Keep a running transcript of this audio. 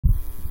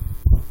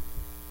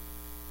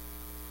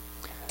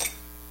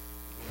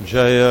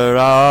Jaya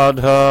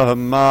Radha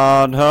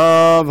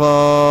Madhava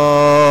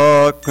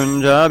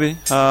Kunja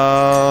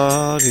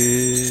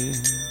Bihari.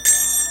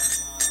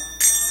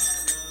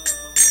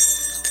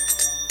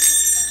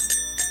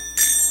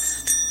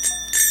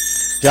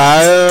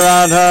 Jaya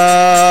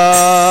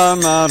Radha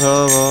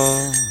Madhava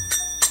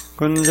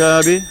Kunja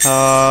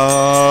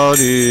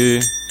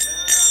Bihari.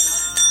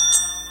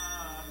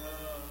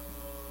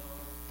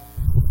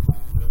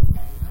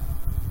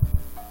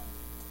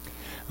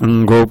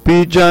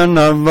 Gopi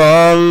Jana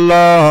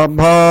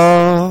Vallabha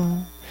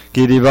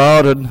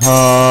Girivardhari.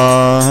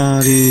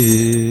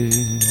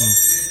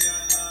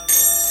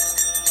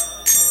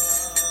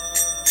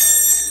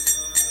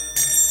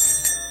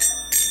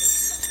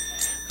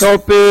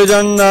 Gopi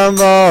Jana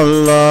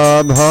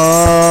Vallabha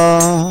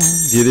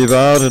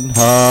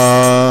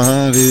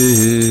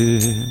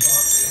Girivardhari.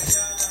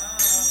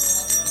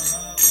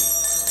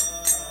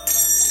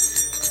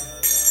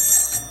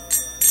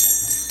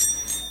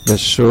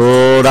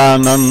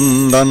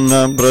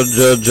 Yashodanandana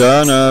Braja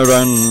Jana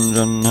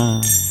Ranjana.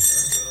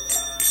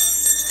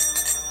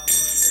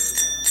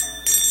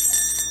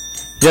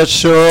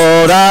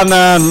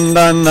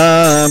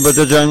 Yashodanandana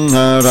Braja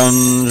Jana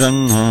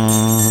Ranjana.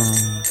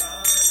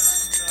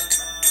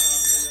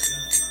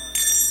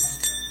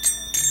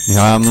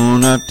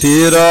 Yamuna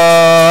Tira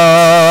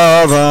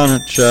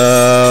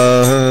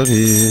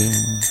Vanachari.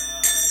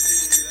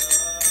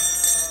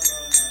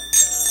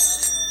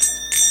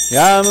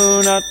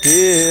 Yamuna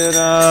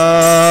Tira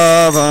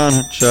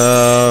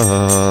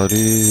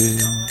Vanachari.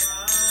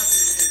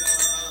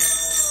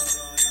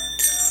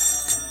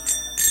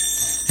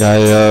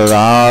 Jaya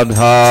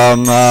Radha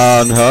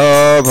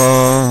Madhava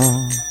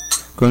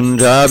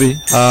Kunja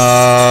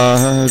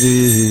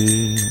Bihari.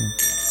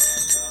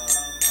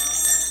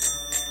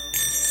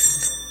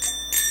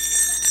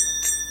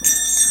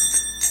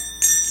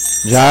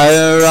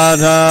 Jaya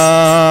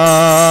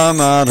Radha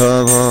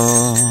Madhava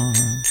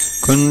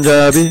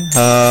Kunja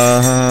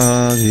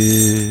Bihari.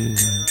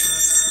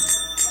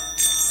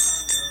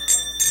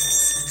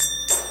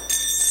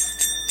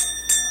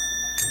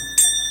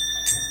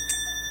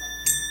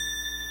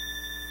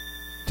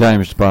 Jai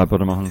Mr.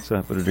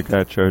 Paramahansa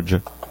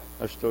Paramahansa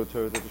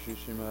Ashtotar Shri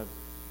Srimad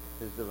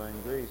His Divine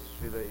Grace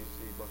Srila A.C.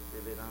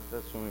 Bhaktivedanta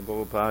Swami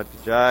Prabhupada Ki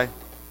Jai.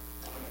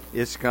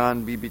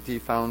 ISKCON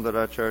BBT Founder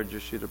Acharya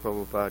Srila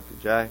Prabhupada Ki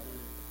Jai.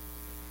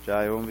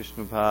 Jai Om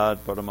Vishnupad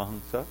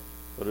Paramahansa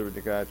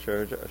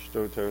Paramahansa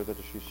Ashtotar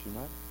Shri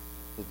Srimad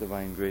His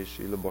Divine Grace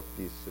Srila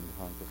Bhakti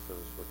Siddhanta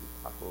Saraswati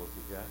Thakur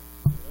Ki Jai.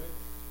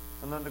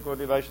 Ananda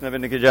Koti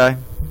Vaishnavini Ki Jai.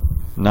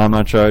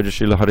 Namacharya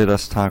Srila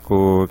Haridas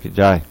Thakur Ki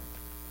Jai.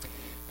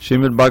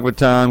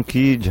 Srimadbhagavatam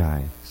Ki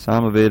Jai.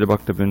 Samaveda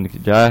Bhaktivinoda Ki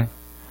Jai.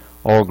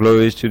 All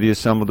glories to the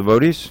assembled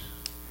devotees.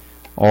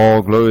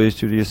 All glories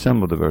to the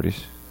assembled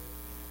devotees.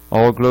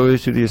 All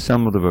glories to the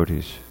assembled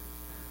devotees.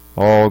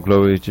 All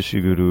glories to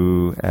Shri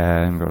Guru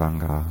and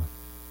Gauranga.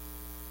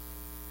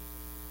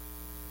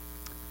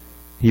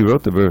 He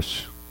wrote the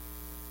verse.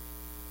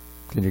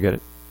 Can you get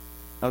it?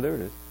 Oh, there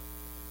it is.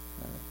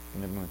 All right.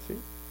 Can everyone see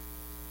it?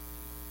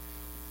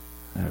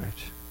 All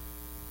right.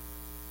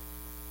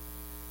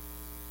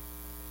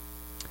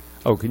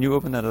 Oh, can you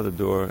open that other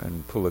door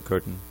and pull a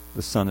curtain?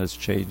 The sun has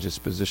changed its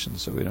position,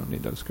 so we don't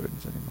need those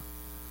curtains anymore.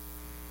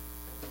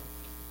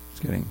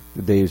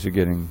 The days are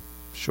getting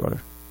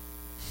shorter.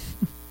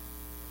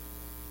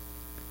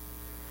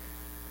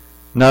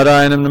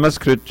 Narayanam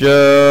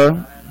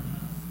namaskritya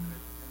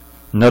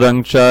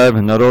Narang chaiva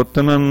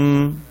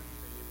narottamam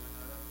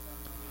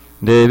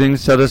Deving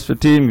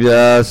saraswatim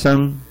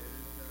vyasam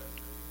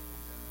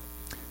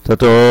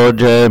Tato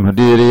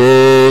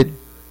jayamudiriye.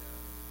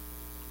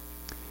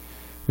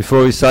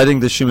 Before reciting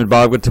the Srimad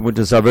Bhagavatam, which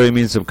is our very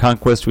means of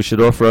conquest, we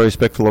should offer our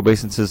respectful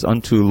obeisances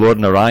unto Lord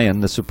Narayan,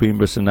 the Supreme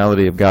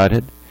Personality of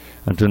Godhead,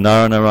 unto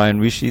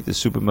Narayan Rishi, the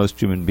supermost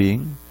human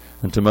being,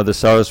 unto Mother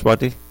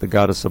Saraswati, the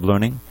goddess of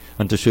learning,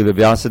 unto Srila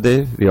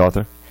Vyasadeva, the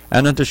author,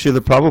 and unto Srila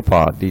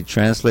Prabhupada, the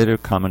translator,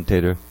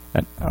 commentator,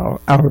 and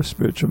our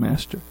spiritual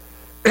master.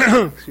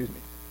 Excuse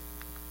me.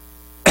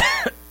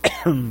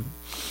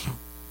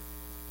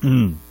 Sorry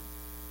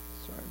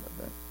about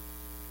that.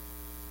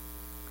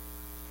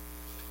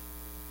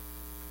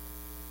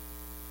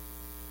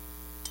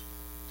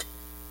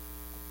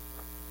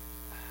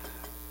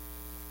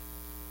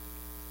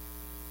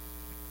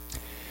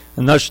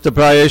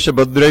 Nashtaprayesha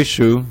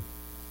Bhadreshu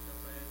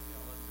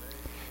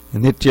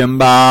Nityam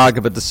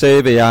Bhagavata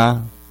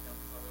Sevaya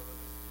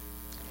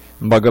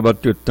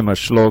Bhagavatyuttama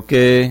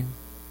Shloke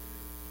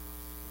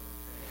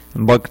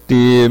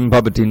Bhakti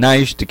Bhavati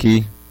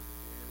Naishtaki.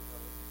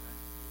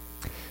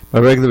 By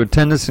regular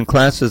attendance in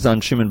classes on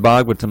Srimad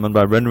Bhagavatam and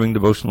by rendering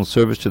devotional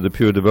service to the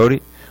pure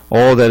devotee,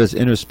 all that is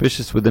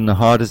inauspicious within the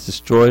heart is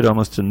destroyed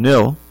almost to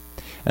nil,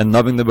 and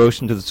loving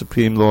devotion to the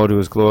Supreme Lord who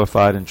is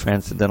glorified in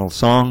transcendental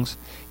songs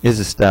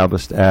is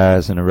established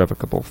as an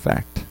irrevocable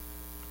fact.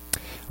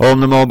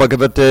 Om Namo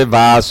Bhagavate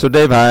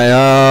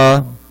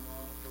Vasudevaya.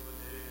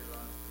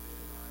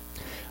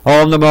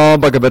 Om Namo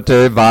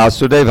Bhagavate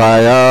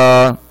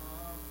Vasudevaya.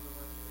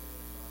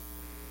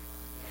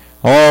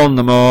 Om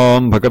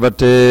Namo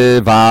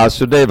Bhagavate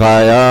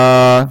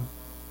Vasudevaya.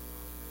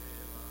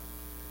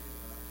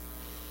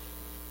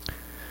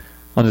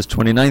 On this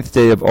 29th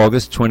day of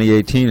August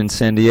 2018 in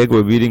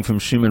SanDiego, a reading from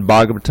Srimad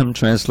Bhagavatam,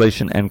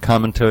 translation and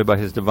commentary by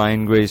His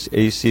Divine Grace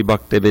A.C.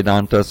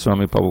 Bhaktivedanta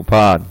Swami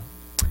Prabhupada.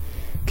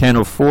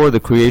 Canto 4, The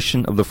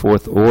Creation of the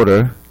Fourth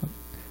Order.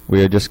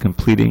 We are just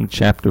completing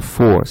Chapter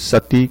 4.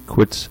 Sati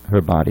quits her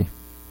body.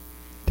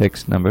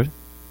 Text number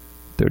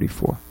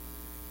 34.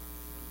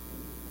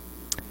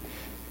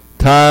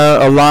 Tar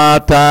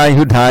alata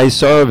yudhai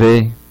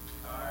sarve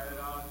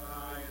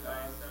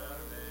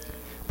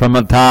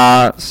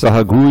pramata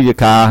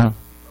sahaguyaka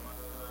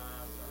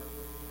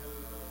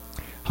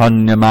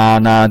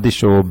hanyamana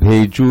disho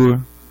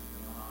bhejur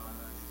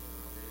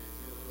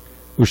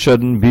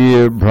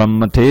ushadnbir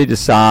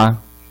brahmatejasa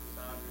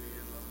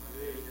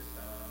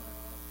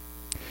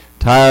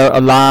tar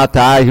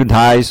alata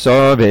yudhai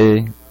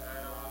sarve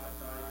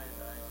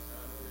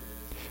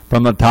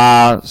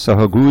pramata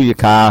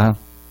sahaguyaka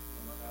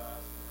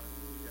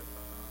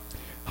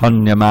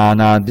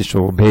hanyamana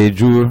disho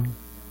bhejur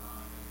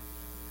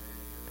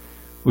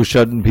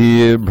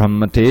ushadbhir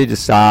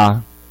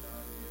brahmatejasa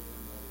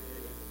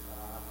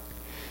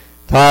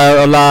tar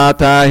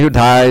alata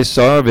yudhai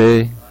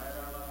sarve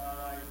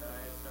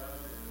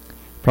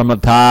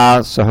pramata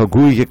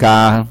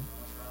sahaguyaka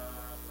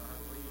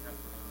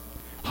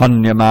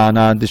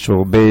hanyamana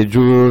disho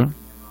bhejur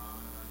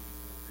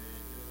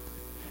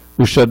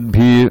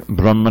ushadbhir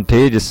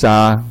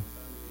brahmatejasa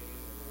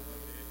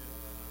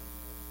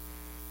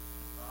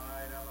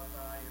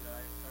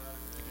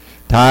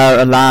tar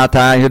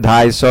alata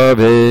yudhai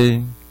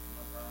sarve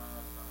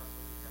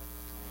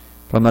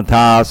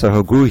pramata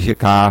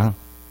sahaguhyaka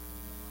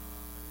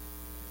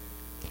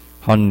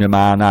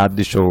hanyamana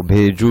disho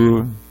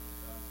bhejur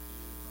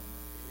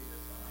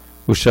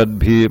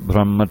ushadbhi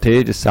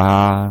brahmatejasa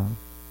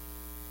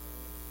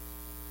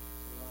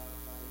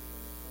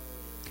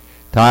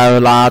tar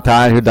alata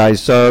yudhai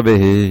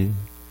sarve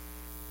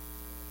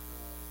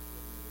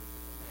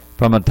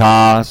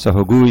pramata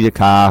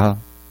sahaguhyaka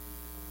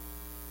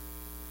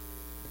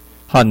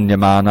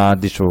hanyamana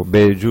disho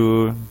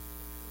bhejur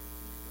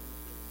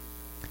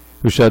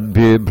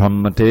ushadbhi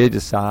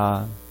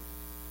brahmatejasa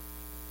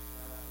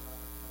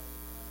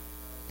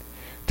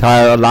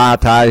tar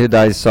alata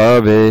yudhai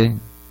sarve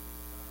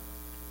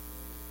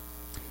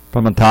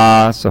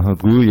pramata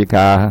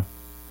sahaguyaka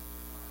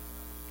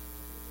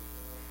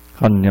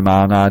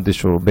hanyamana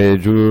disho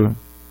bhejur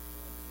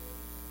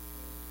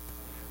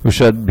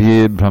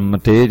ushadbhi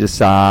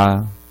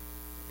brahmatejasa.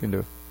 Can do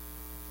it.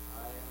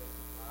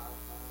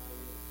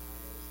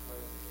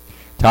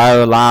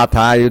 Tar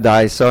alata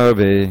yudhai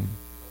sarve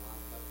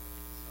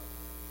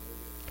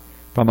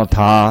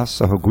pramata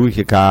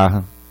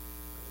sahaguhyaka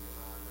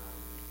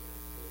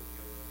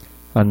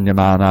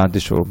hanyamana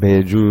disho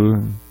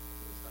bhejur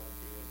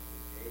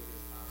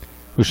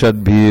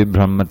ushadbhi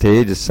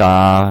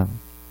brahmatejasa.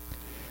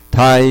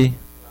 Tai,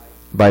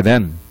 by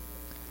them,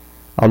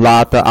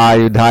 alata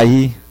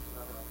ayudhahi,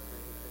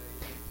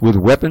 with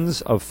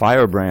weapons of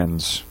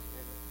firebrands.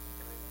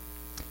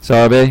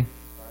 Sarve,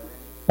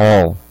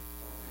 all.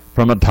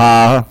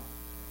 Pramata,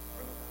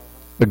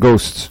 the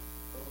ghosts.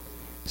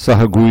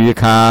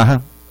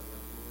 Sahaguyaka,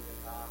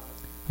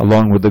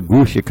 along with the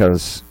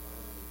guhyakas.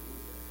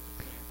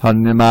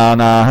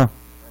 Hanyamana,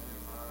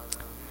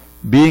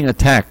 being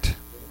attacked.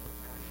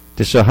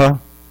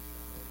 Dishaha,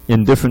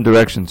 in different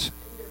directions.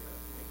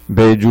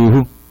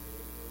 Bhejuhu,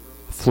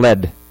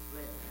 fled.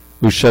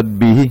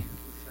 Ushadbihi,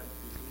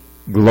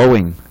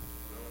 glowing.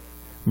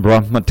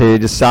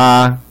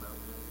 Brahmatejasa,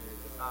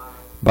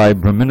 by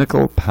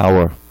Brahminical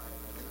power.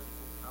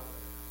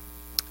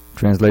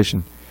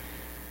 Translation.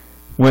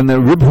 When the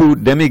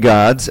Ribhu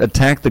demigods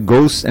attacked the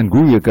ghosts and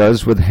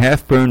guhyakas with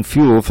half-burned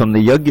fuel from the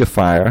yajna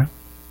fire,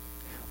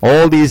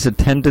 all these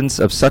attendants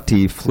of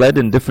Sati fled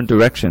in different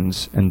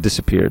directions and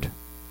disappeared.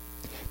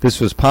 This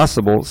was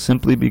possible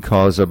simply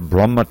because of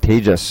Brahma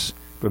Tejas,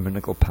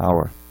 Brahminical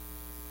power.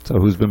 So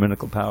whose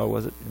Brahminical power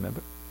was it?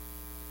 Remember?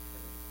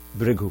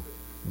 Bhrigu.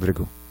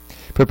 Bhrigu.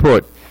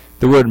 Purport.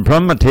 The word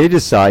Brahma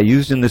Tejasa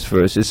used in this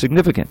verse is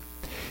significant.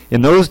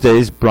 In those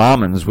days,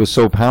 Brahmins were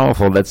so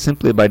powerful that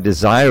simply by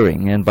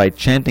desiring and by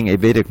chanting a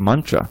Vedic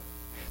mantra,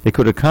 they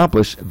could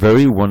accomplish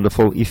very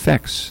wonderful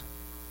effects.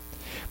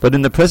 But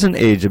in the present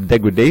age of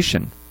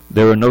degradation,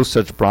 there are no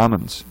such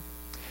Brahmins.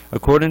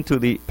 According to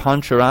the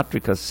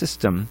Pancharatrika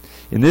system,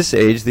 in this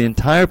age the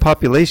entire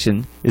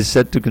population is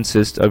said to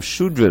consist of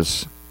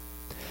Shudras,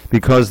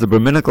 because the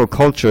Brahminical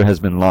culture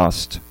has been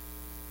lost.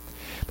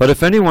 But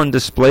if anyone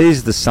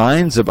displays the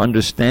signs of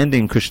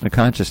understanding Krishna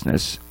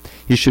consciousness,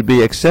 he should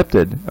be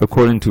accepted,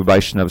 according to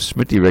Vaishnava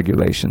Smriti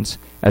regulations,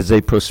 as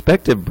a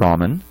prospective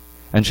Brahmin,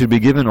 and should be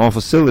given all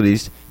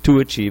facilities to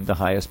achieve the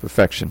highest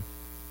perfection.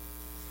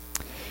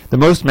 The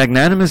most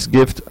magnanimous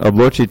gift of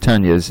Lord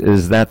Chaitanya's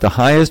is that the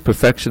highest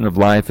perfection of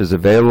life is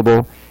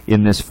available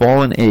in this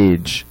fallen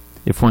age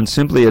if one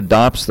simply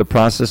adopts the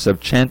process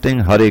of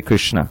chanting Hare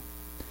Krishna,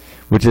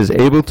 which is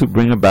able to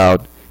bring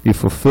about the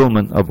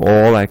fulfillment of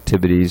all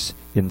activities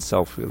in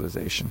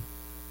self-realization.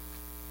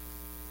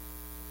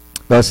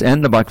 Thus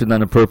end the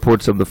Bhaktivedanta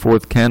purports of the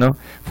 4th canto,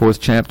 4th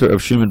chapter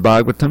of Srimad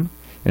Bhagavatam,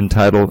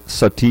 entitled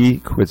Sati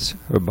Quits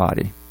Her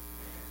Body.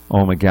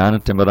 Om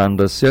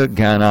Jnana-timirandasya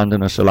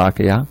Jnanandana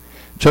Shalakaya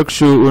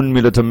Chakshu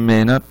Unmilatam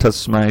Mena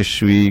Tasmai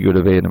Shri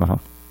Gurave Namaha.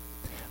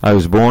 I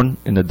was born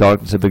in the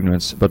darkness of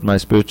ignorance, but my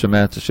spiritual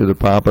master Srila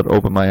Prabhupada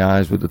opened my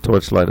eyes with the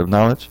torchlight of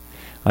knowledge.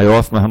 I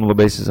offer my humble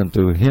obeisance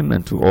unto him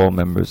and to all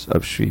members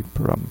of Sri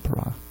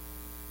Parampara.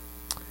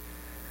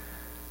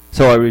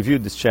 So I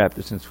reviewed this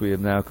chapter since we have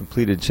now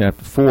completed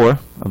chapter 4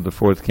 of the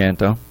 4th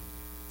canto.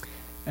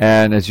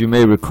 And as you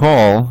may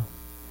recall,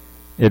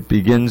 it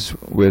begins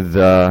with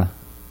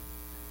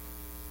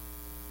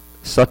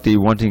Sati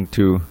wanting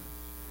to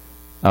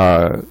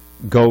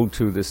go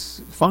to this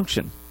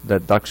function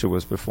that Daksha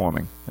was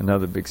performing,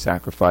 another big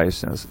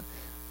sacrifice as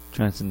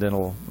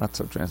transcendental, not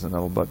so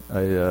transcendental, but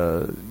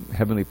a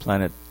heavenly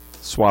planet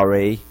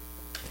soiree.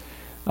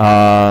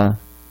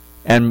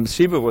 And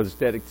Shiva was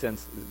dead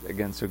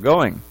against her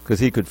going, because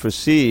he could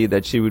foresee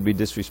that she would be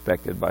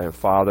disrespected by her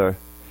father,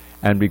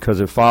 and because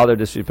her father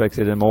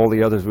disrespected him, all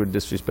the others would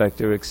disrespect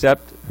her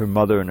except her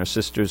mother and her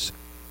sisters.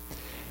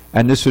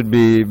 And this would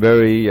be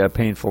very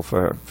painful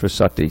for her, for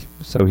Sati.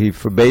 So he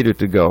forbade her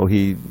to go.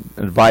 He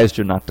advised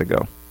her not to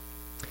go.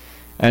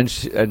 And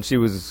she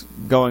was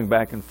going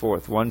back and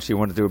forth. One, she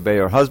wanted to obey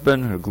her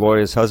husband, her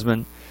glorious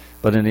husband,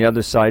 but on the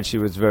other side, she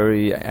was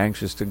very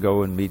anxious to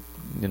go and meet,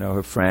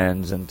 her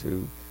friends and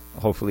to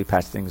hopefully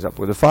patch things up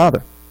with her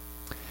father.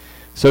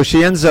 So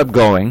she ends up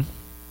going,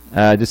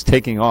 just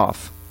taking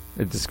off.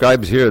 It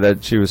describes here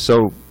that she was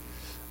so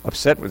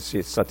upset with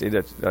Sati,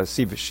 that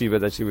Shiva,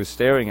 that she was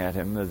staring at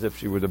him as if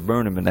she were to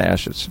burn him in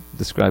ashes. It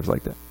describes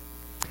like that.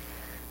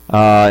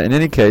 In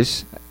any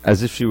case,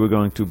 as if she were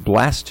going to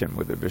blast him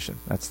with her vision.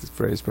 That's the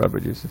phrase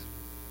Prabhupada uses.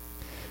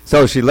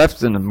 So she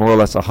left in more or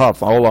less a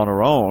huff, all on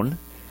her own,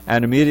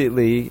 and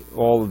immediately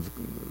all of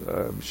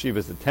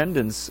Shiva's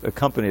attendants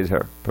accompanied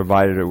her,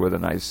 provided her with a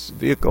nice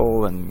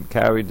vehicle, and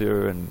carried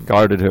her and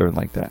guarded her and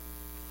like that.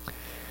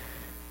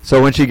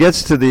 So when she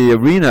gets to the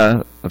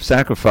arena of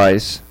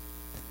sacrifice,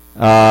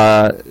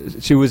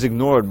 she was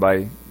ignored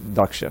by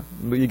Daksha.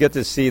 You get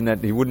this scene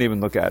that he wouldn't even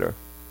look at her,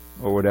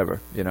 or whatever,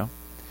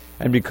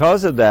 And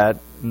because of that,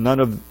 none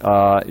of,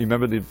 you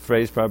remember the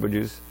phrase Prabhupada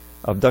used,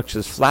 of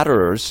Daksha's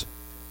flatterers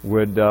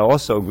would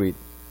also greet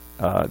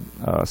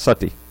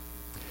Sati.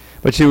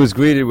 But she was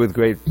greeted with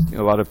a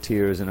lot of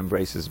tears and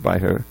embraces by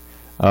her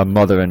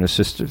mother and her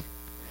sister.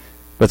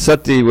 But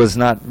Sati was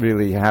not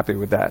really happy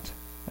with that.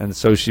 And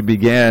so she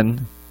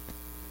began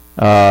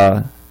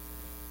to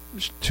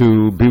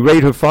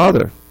berate her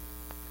father.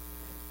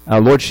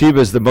 Lord Shiva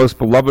is the most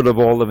beloved of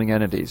all living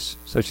entities.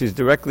 So she's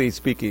directly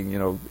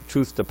speaking,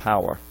 truth to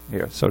power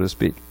here, so to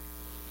speak.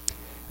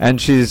 And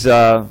she's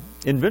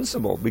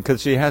invincible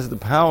because she has the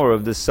power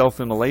of this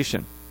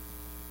self-immolation.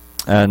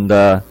 And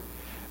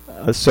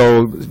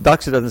so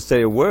Daksha doesn't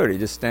say a word. He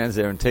just stands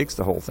there and takes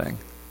the whole thing.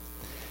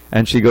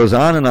 And she goes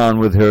on and on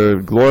with her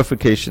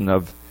glorification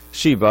of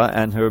Shiva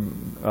and her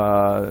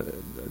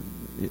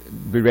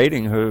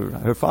berating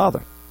her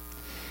father.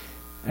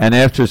 And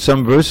after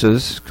some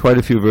verses, quite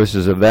a few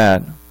verses of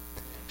that,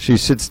 she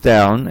sits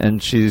down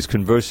and she's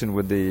conversing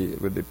with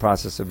the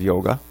process of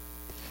yoga,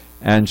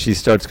 and she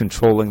starts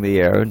controlling the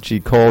air, and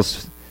she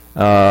calls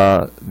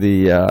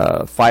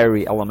the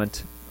fiery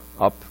element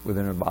up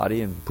within her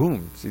body, and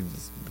boom, she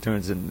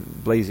turns in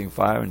blazing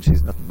fire, and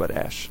she's nothing but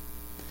ash.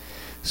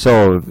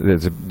 So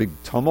there's a big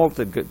tumult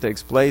that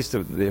takes place.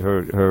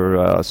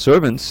 Her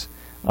servants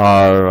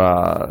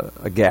are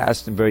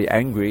aghast and very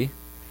angry.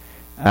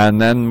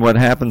 And then what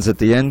happens at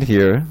the end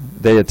here,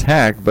 they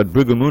attack, but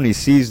Bhrigu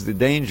sees the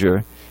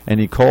danger, and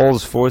he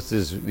calls forth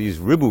these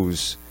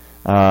ribus,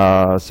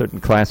 a certain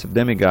class of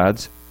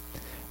demigods,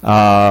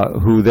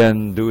 who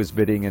then do his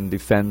bidding and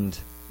defend,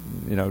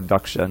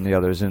 Daksha and the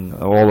others, and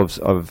all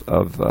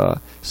of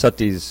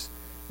Sati's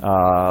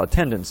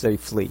attendants, they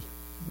flee.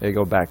 They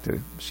go back to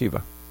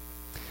Shiva.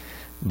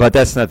 But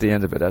that's not the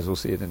end of it, as we'll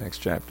see in the next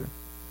chapter.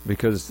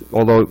 Because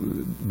although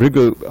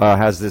Bhrigu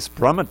has this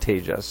Brahma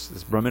Tejas,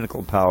 this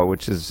Brahminical power,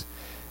 which is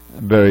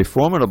very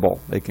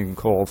formidable, they can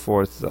call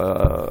forth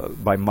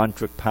by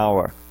mantric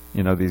power,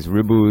 these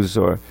ribus,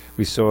 or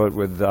we saw it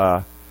with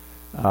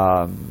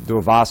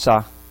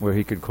Durvasa, where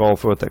he could call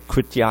forth a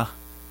Kritya,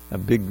 a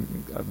big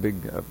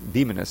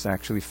demoness,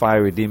 actually,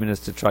 fiery demoness,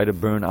 to try to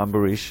burn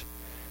Ambarish.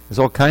 There's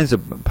all kinds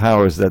of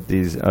powers that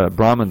these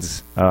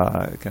Brahmins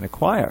can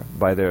acquire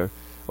by their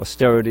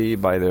austerity,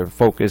 by their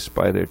focus,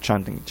 by their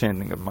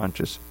chanting of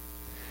mantras.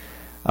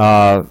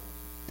 But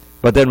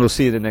then we'll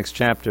see in the next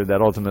chapter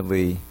that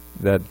ultimately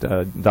that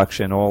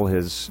Daksha and all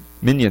his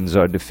minions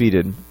are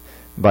defeated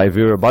by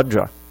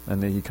Virabhadra,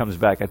 and then he comes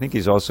back. I think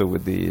he's also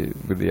with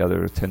the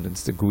other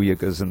attendants, the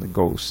Guyakas and the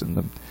ghosts and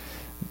the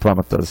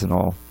Pramatas and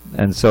all.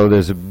 And so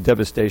there's a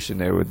devastation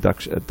there with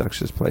Daksha, at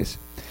Daksha's place.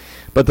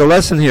 But the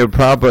lesson here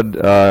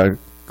Prabhupada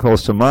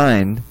calls to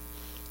mind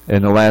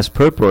in the last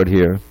purport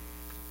here,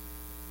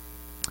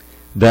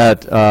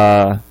 that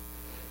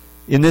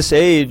in this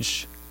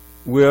age,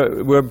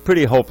 we're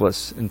pretty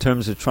hopeless in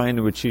terms of trying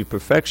to achieve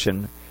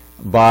perfection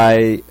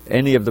by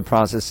any of the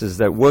processes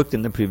that worked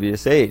in the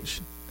previous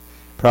age.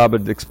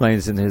 Prabhupada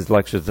explains in his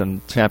lectures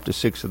in chapter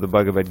 6 of the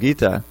Bhagavad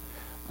Gita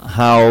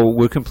how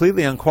we're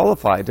completely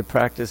unqualified to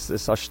practice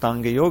this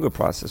Ashtanga Yoga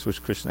process,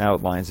 which Krishna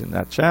outlines in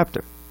that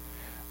chapter.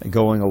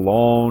 Going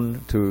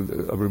alone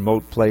to a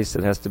remote place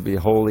that has to be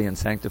holy and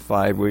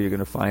sanctified, where you're going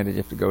to find it. You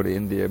have to go to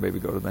India, maybe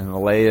go to the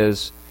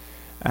Himalayas,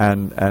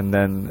 and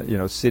then, you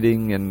know,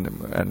 sitting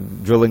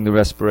and drilling the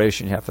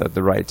respiration. You have to have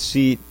the right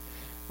seat.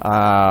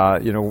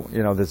 You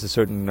know, there's a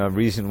certain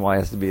reason why it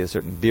has to be a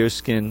certain deer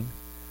skin.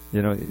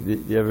 You know,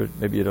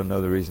 maybe you don't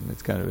know the reason.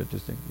 It's kind of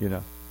interesting, you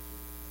know.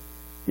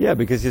 Yeah,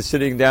 because you're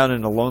sitting down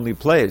in a lonely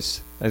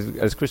place.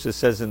 As Krishna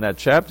says in that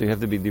chapter, you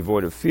have to be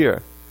devoid of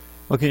fear.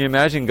 Well, can you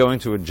imagine going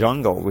to a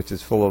jungle which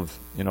is full of,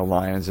 you know,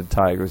 lions and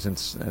tigers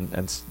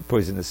and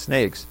poisonous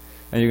snakes,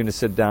 and you're going to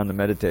sit down to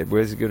meditate?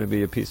 Where's it going to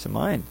be a peace of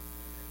mind?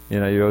 You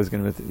know, you're always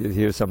going to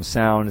hear some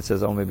sound. It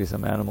says, oh, maybe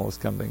some animal is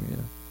coming, you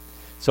know.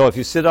 So if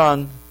you sit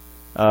on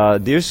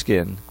deer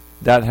skin,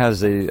 that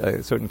has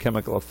a certain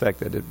chemical effect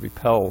that it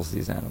repels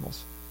these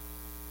animals.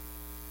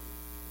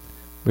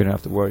 We don't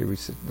have to worry. We'll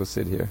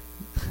sit here.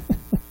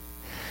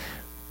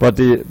 But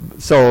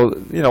so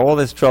you know, all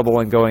this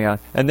trouble and going on,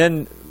 and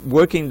then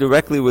working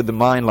directly with the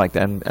mind like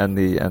that, and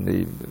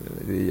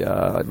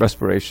the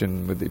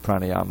respiration with the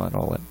pranayama and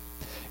all that.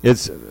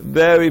 It's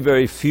very,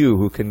 very few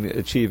who can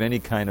achieve any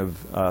kind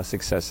of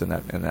success in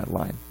that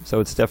line. So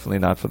it's definitely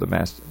not for the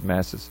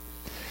masses.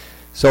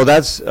 So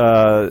that's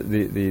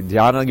the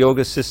dhyana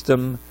yoga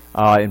system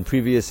in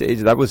previous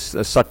ages. That was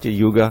Satya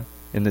Yuga.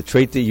 In the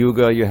Treta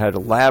Yuga, you had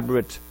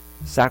elaborate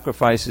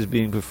sacrifices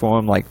being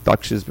performed, like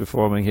Daksha's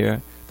performing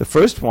here. The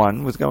first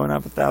one was going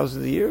on for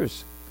thousands of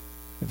years,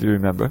 if you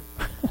remember,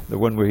 the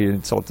one where he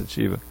insulted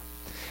Shiva.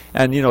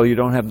 And you know, you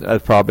don't have,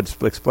 as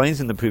Prabhupada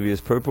explains in the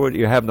previous purport,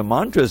 you have the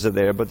mantras are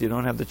there, but you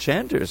don't have the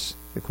chanters,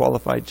 the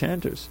qualified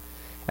chanters.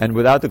 And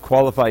without the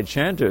qualified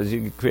chanters,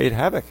 you create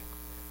havoc,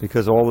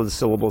 because all of the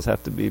syllables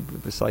have to be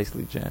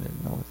precisely chanted.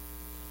 And all that.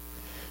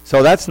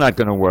 So that's not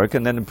going to work.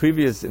 And then in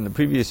the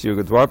previous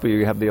Yuga, Dwapara,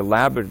 you have the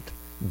elaborate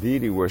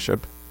deity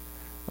worship,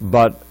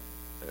 but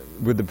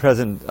with the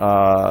present,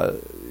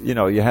 you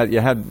know, you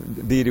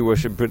had deity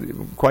worship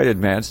quite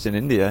advanced in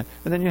India,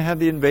 and then you have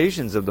the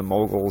invasions of the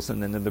Mughals,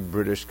 and then the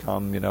British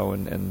come, you know,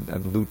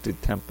 and loot the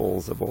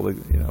temples of all the,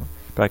 you know,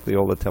 practically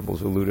all the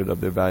temples were looted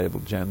of their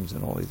valuable gems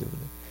and all these different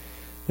things.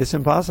 It's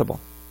impossible.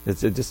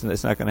 It's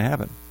not going to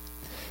happen.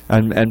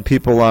 And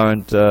people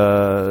aren't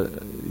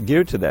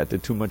geared to that. They're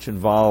too much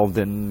involved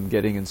in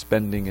getting and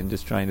spending and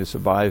just trying to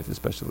survive,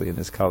 especially in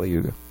this Kali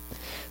Yuga.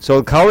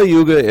 So Kali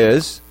Yuga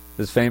is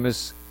this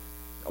famous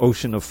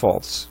ocean of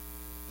faults.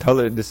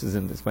 This is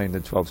explained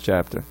in the 12th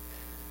chapter.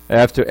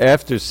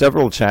 After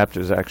several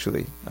chapters,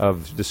 actually,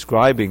 of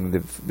describing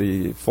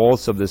the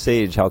faults of this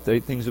age, how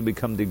things will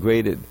become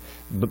degraded,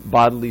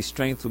 bodily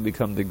strength will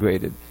become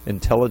degraded,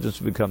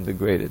 intelligence will become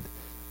degraded.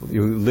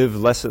 You live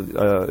less,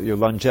 your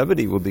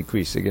longevity will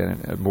decrease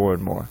again more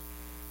and more.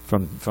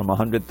 From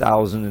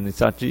 100,000 in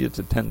Satya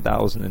to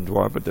 10,000 in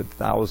Dwapara to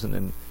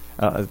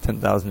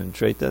 10,000 in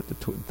Treta to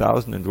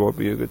 2,000 in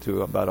Dwapara Yuga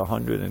to about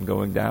 100 and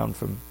going down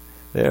from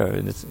there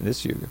in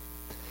this Yuga.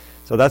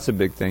 So that's a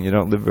big thing. You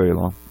don't live very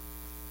long.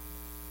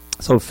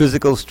 So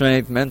physical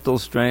strength, mental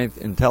strength,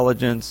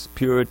 intelligence,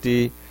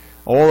 purity,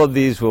 all of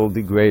these will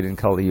degrade in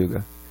Kali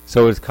Yuga.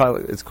 So it's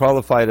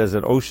qualified as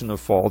an ocean of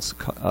faults,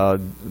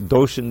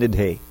 dosha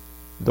nidhe,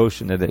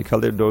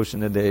 kalir dosha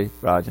nidhe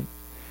rajan,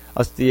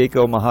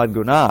 astieko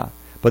mahadguna.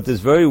 But there's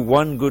very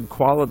one good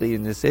quality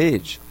in this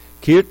age.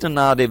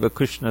 Kirtanadeva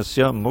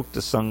Krishnasya mukta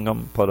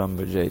sangam param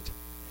bhajet.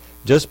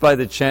 Just by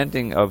the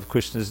chanting of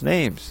Krishna's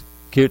names,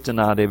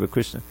 Kirtanadeva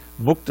Krishna,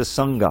 mukta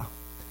sangha,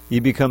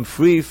 you become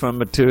free from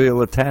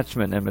material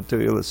attachment and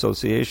material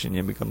association.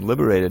 You become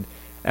liberated,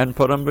 and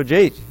param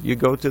bhajet, you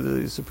go to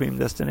the supreme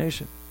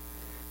destination.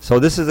 So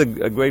this is a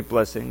great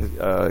blessing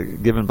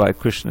given by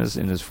Krishna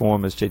in his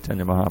form as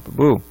Chaitanya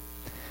Mahaprabhu.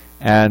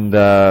 And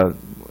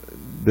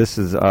this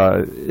is,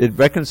 it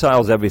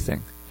reconciles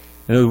everything.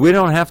 And we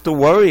don't have to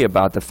worry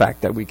about the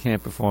fact that we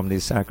can't perform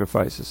these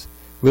sacrifices.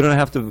 We don't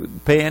have to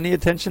pay any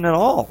attention at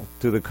all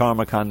to the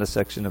Karma Kanda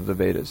section of the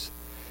Vedas.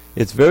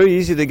 It's very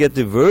easy to get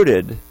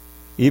diverted,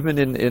 even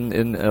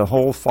in a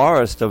whole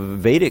forest of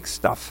Vedic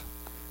stuff,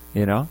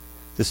 you know,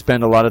 to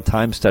spend a lot of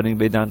time studying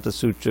Vedanta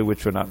Sutra,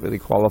 which we're not really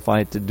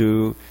qualified to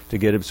do, to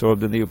get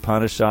absorbed in the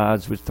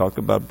Upanishads, which talk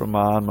about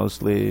Brahman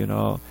mostly, you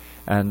know,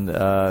 and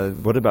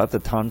what about the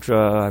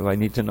Tantra? I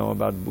need to know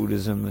about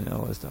Buddhism and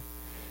all that stuff.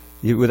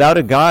 Without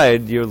a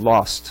guide, you're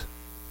lost.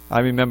 I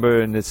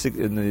remember in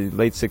the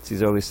late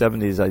 60s, early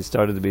 70s, I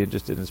started to be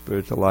interested in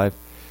spiritual life.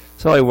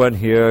 So I went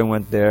here, I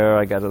went there.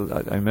 I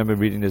remember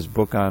reading this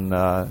book on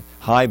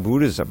high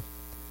Buddhism.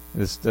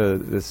 This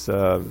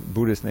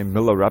Buddhist named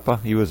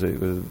Milarepa, he was a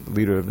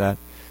leader of that.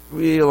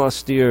 Real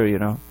austere, you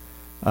know,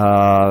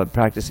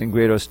 practicing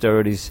great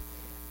austerities.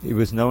 he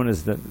was known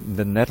as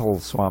the Nettle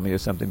Swami or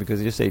something, because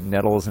he just ate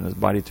nettles and his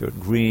body turned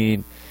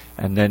green,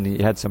 and then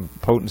he had some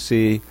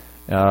potency.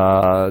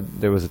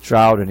 There was a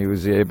drought and he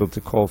was able to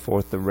call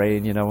forth the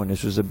rain, and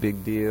this was a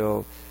big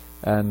deal.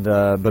 And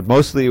but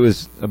mostly it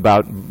was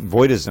about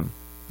voidism,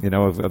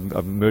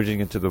 of merging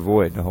into the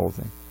void, the whole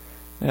thing.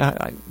 Yeah,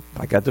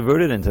 I got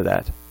diverted into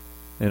that,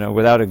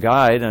 without a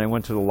guide, and I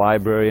went to the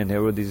library, and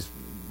there were these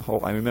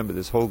I remember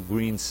this whole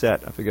green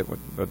set, I forget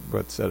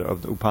what set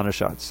of the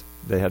Upanishads.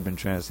 They had been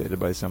translated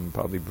by some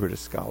probably British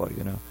scholar,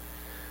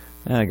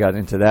 And I got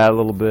into that a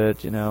little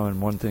bit,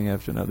 and one thing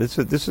after another.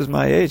 This was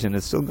my age, and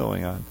it's still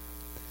going on.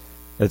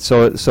 It's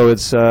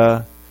it's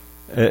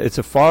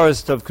a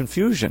forest of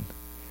confusion,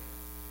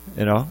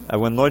 And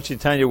when Lord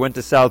Chaitanya went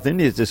to South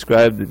India, it's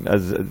described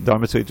as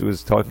Dharmaswita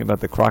was talking about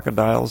the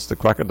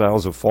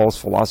crocodiles of false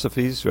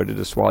philosophies ready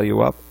to swallow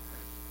you up,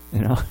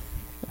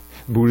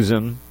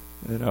 Buddhism,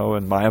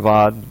 and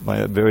Mayavad,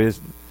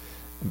 various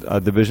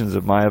divisions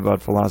of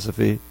Mayavad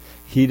philosophy,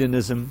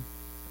 hedonism.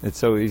 It's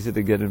so easy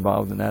to get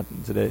involved in that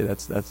today.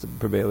 That's the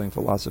prevailing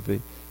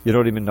philosophy. You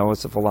don't even know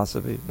it's a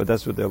philosophy, but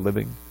that's what they're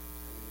living.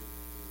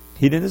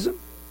 Hedonism?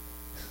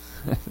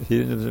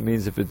 Hedonism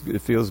means if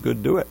it feels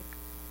good, do it.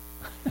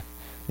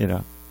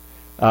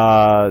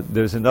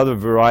 There's another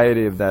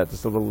variety of that.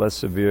 It's a little less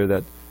severe.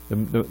 That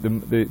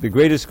the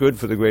greatest good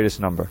for the greatest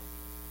number.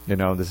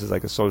 This is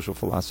like a social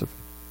philosophy.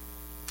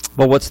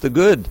 But what's the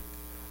good?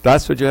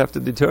 That's what you have to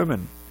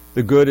determine.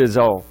 The good is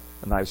a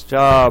nice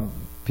job,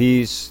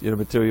 peace,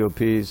 material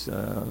peace,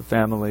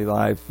 family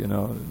life,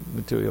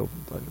 material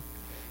pleasure.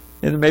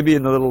 And maybe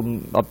in a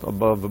little up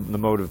above the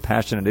mode of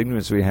passion and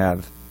ignorance we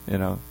have,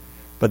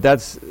 But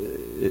that's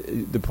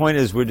the point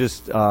is we're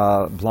just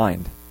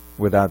blind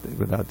without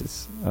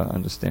this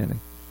understanding.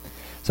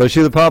 So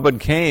Srila Prabhupada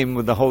came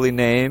with the holy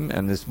name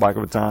and this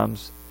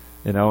Bhagavatams,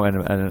 and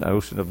an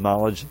ocean of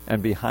knowledge,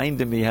 and behind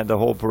him he had the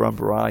whole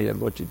parampara, he had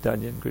Lord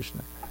Chaitanya and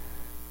Krishna,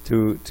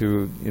 to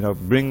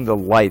bring the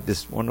light.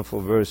 This wonderful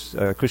verse,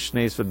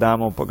 Krishna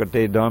Swadamo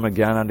Pagate Dharma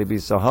Gyanadibi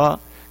Saha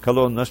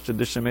Kalo Nashta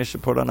Drishamesha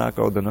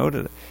Puranako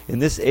denoted. In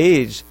this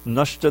age,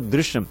 Nashta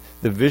Drisham,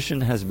 the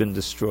vision has been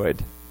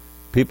destroyed.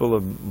 People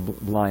are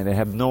blind, they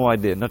have no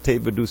idea.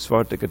 Nate Vadu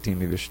Svarta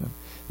Katimi Vishnu.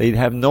 They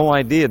have no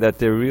idea that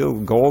their real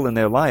goal in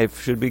their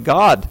life should be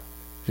God,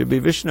 should be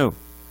Vishnu.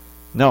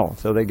 No,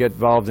 so they get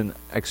involved in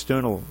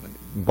external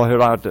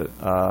bahirata.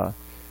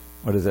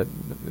 What is that?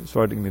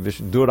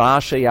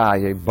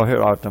 Durashaya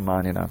bahirata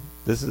manina.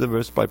 This is a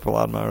verse by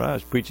Prahlad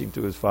Maharaj preaching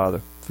to his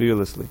father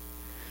fearlessly.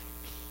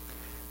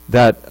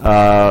 That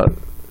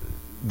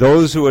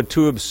those who are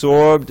too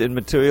absorbed in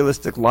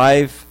materialistic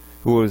life,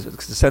 whose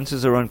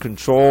senses are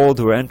uncontrolled,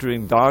 who are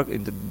entering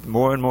into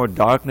more and more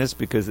darkness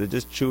because they're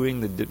just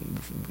chewed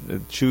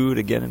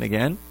again and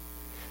again,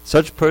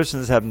 such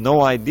persons have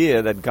no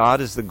idea that God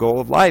is the goal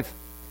of life.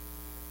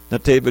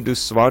 Natevadu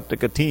svarta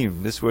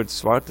katim. This word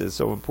svarta is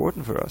so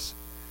important for us.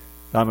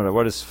 Damara,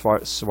 what does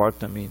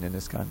svarta mean in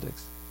this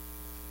context?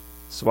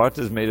 Svarta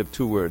is made of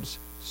two words.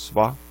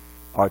 Sva,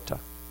 arta.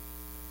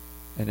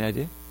 Any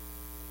idea?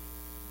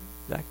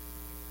 Zach?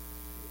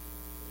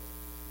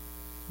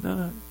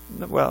 No.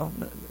 Well,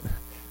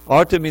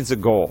 arta means a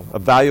goal, a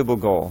valuable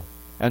goal.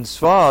 And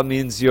sva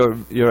means your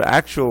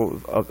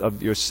actual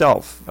of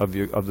yourself, of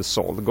the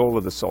soul, the goal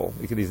of the soul.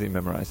 You can easily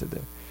memorize it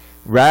there.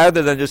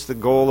 Rather than just the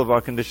goal of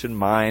our conditioned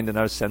mind and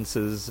our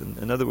senses.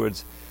 In other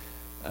words,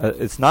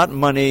 it's not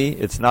money,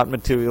 it's not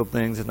material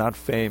things, it's not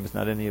fame, it's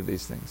not any of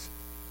these things.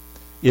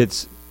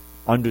 It's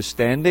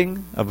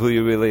understanding of who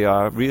you really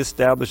are,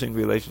 reestablishing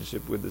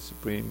relationship with the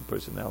Supreme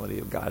Personality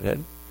of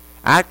Godhead,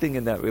 acting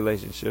in that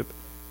relationship,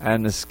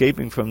 and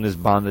escaping from this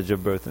bondage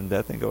of birth and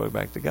death and going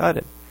back to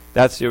Godhead.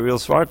 That's your real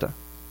svarta.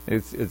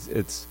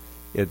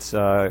 It's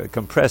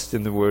compressed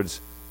in the word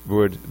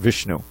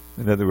Vishnu.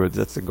 In other words,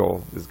 that's the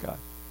goal, is God.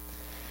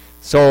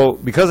 So,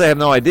 because I have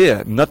no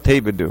idea, not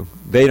Tevadu,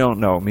 they don't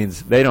know,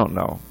 means they don't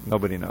know.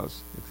 Nobody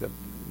knows, except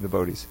the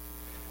devotees.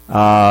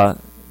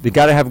 You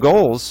got to have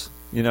goals.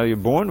 You're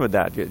born with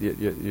that.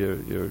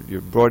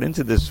 You're brought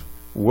into this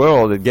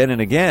world again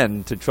and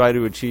again to try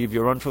to achieve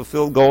your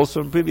unfulfilled goals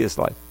from previous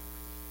life.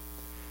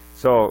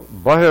 So,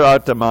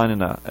 bahirata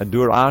manana,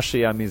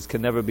 durashaya means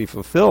can never be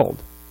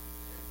fulfilled.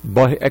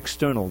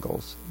 External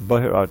goals,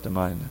 bahirata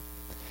manana.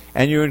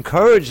 And you're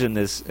encouraged in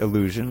this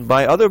illusion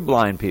by other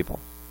blind people,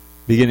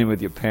 beginning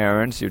with your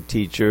parents, your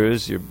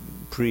teachers, your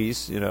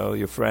priests,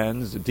 your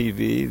friends, the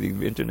TV,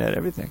 the internet,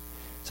 everything.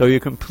 So you're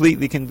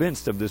completely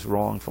convinced of this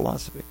wrong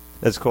philosophy.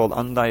 That's called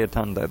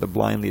andayatanda, the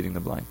blind leading the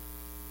blind.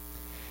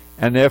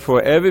 And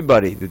therefore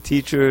everybody, the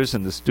teachers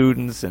and the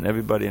students and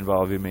everybody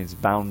involved remains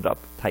bound up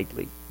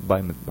tightly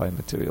by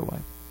material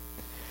life.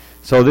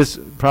 So this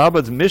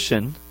Prabhupada's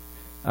mission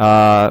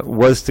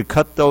was to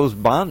cut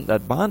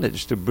that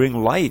bondage, to bring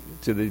light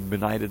to the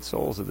benighted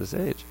souls of this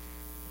age.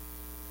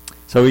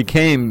 So he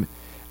came,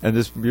 and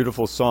this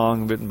beautiful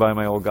song written by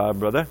my old god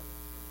brother,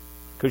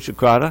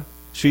 Krishakrata,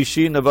 Shri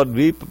Shri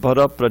Navadvip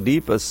Para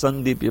Pradipa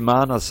Sandip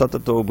Yamana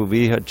Satato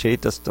Bhuviha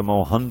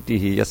Chetastamo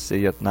Hantihi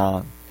Yasya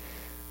Yatnan.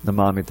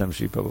 Namamitam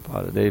Shri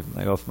Prabhupada Dev.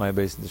 I offer my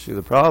obeisance to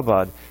Srila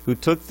Prabhupada, who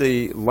took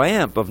the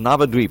lamp of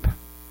Navadvipa,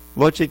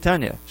 Lord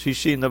Chaitanya, Shri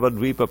Shri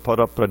Navadvipa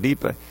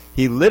Parapradipa.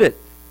 He lit it.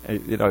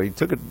 He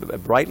took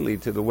it brightly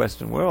to the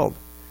Western world.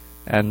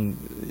 And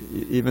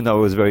even though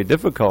it was very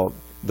difficult,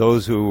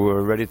 those who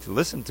were ready to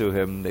listen to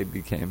him, they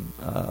became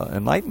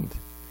enlightened.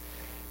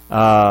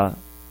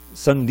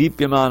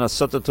 Sandipyamana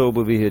satato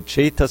bhaviha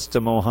chetasta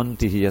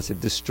mohantihi, as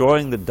if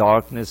destroying the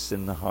darkness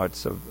in the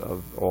hearts of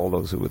all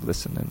those who would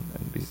listen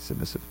and be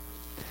submissive.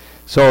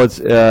 So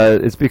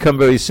it's become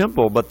very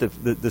simple, but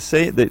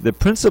the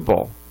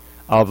principle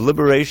of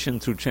liberation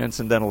through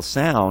transcendental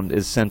sound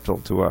is central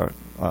to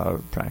our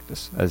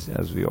practice,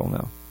 as we all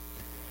know.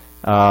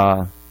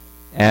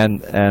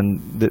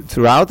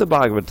 Throughout the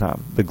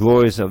Bhagavatam, the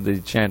glories of the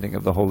chanting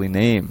of the holy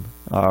name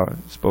are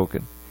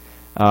spoken.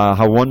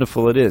 How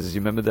wonderful it is.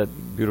 You remember that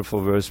beautiful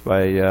verse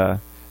by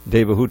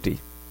Devahuti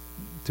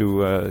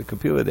to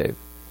Kapila Dev.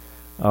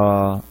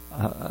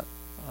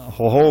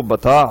 Hoho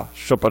bata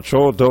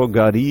shapacho do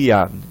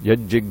gariyan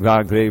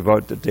yajjigvagre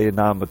vartate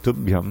nama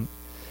tubhyam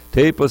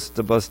te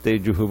pustabaste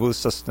juhuvu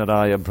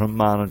sasnaraya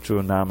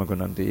brahmanachu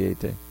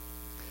namagunantiyete.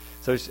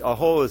 So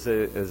aho is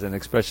an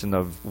expression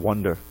of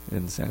wonder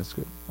in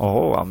Sanskrit.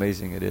 Oh, how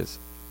amazing it is.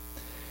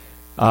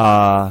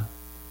 Aho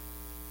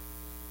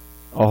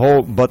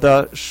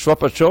bata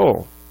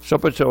shwapacho.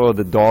 Shwapacho are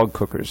the dog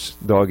cookers,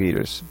 dog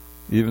eaters,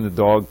 even the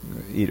dog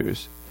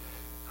eaters.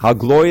 How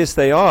glorious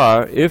they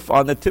are if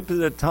on the tip of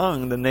their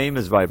tongue the name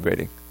is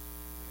vibrating.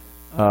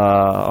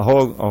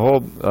 Aho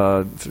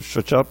bata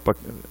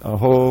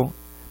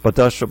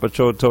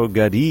shwapacho to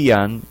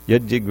gariyan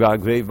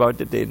yajjigvagre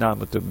vartate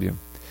namatubhyam.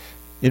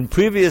 In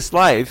previous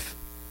life,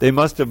 they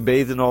must have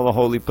bathed in all the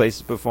holy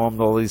places, performed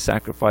all these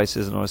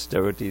sacrifices and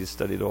austerities,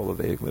 studied all the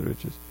Vedic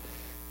literatures,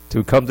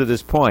 to come to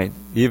this point,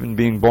 even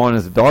being born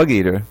as a dog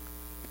eater,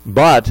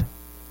 but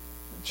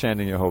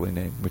chanting your holy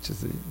name, which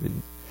is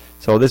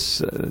so this,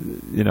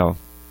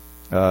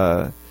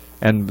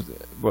 and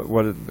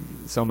what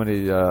so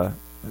many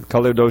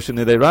colored ocean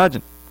are they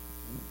Rajan?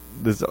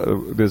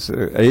 This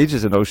age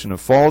is an ocean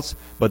of faults,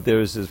 but there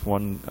is this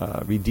one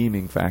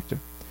redeeming factor.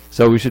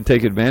 So we should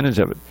take advantage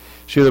of it.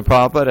 Srila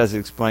Prabhupada, as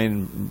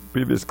explained in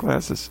previous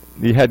classes,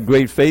 he had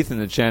great faith in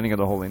the chanting of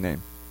the holy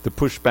name to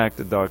push back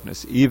the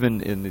darkness,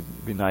 even in the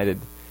benighted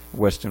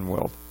Western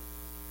world.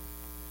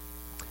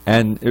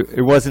 And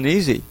it wasn't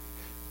easy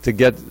to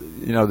get,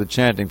 the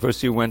chanting.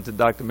 First he went to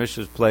Dr.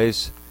 Mishra's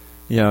place.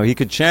 He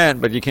could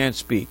chant, but you can't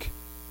speak.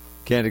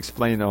 Can't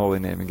explain the holy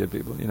name and get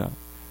people,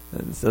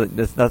 So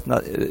that's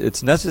not,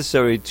 it's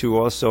necessary to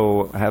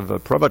also have a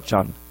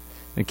pravachan,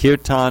 a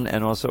kirtan,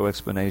 and also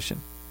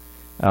explanation.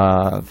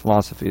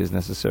 Philosophy is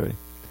necessary.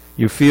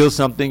 You feel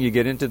something, you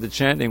get into the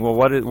chanting. Well,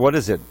 what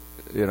is it?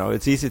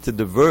 It's easy to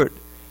divert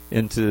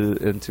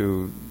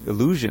into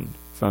illusion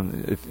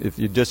from if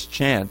you just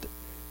chant.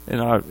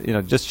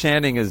 Just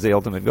chanting is the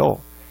ultimate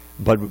goal.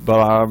 But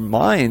our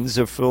minds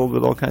are filled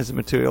with all kinds of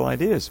material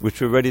ideas, which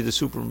we're ready to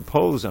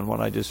superimpose on what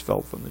I just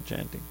felt from the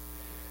chanting.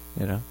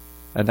 And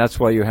that's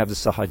why you have the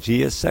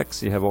Sahajiya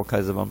sects. You have all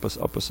kinds of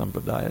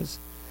upasampradayas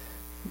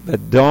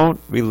that don't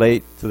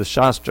relate to the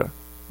Shastra.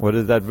 What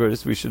is that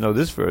verse? We should know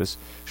this verse.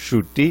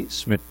 Shruti,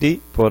 Smriti,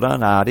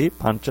 Puranadi,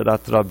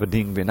 Pancharatra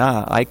Vading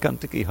Vina,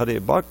 Aikantaki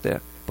Hare Bhakti,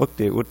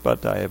 Bhakti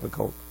Utpata Eva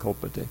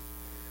Kalpate.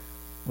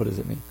 What does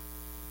it mean?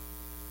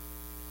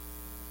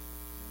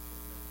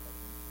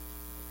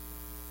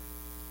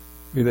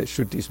 Read that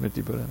Shruti,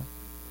 Smriti, Purana.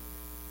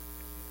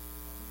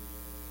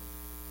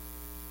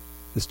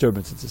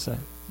 Disturbance in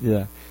society.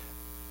 Yeah.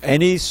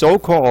 Any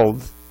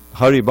so-called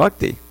Hari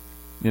Bhakti,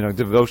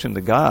 devotion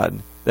to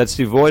God, that's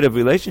devoid of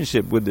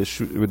relationship with the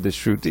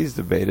Shrutis,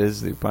 the Vedas,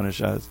 the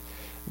Upanishads,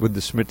 with the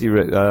Smriti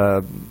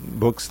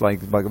books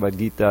like Bhagavad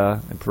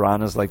Gita and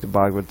Puranas like the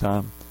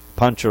Bhagavatam,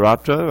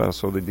 Pancharatra,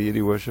 also the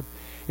deity worship.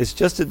 It's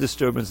just a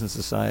disturbance in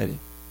society.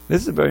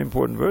 This is a very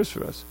important verse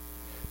for us,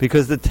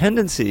 because the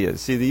tendency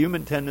is, the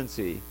human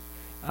tendency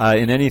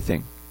in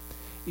anything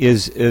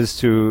is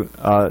to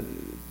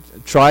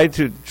try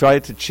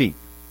to cheat,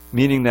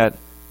 meaning that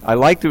I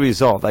like the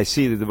result. I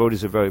see the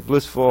devotees are very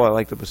blissful. I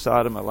like the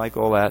prasadam. I like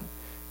all that.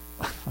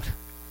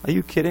 Are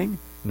you kidding?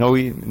 No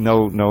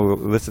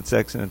illicit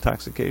sex and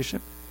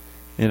intoxication.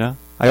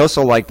 I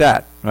also like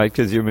that, right?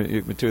 Because you're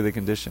materially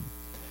conditioned.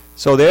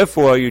 So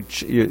therefore, you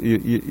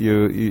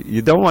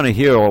don't want to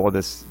hear all of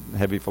this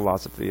heavy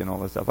philosophy and all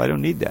this stuff. I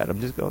don't need that.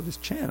 I'll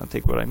just chant. I'll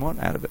take what I want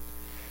out of it.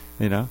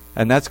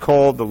 And that's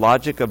called the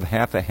logic of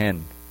half a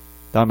hen.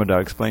 Damodar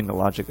explained the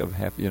logic of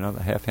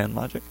the half hen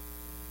logic.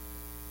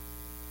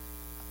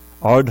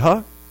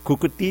 Ardha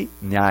Kukuti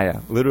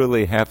Nyaya,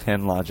 literally half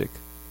hen logic.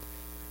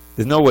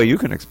 There's no way you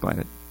can explain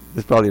it.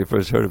 This is probably your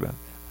first heard about it.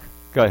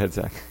 Go ahead,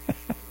 Zach.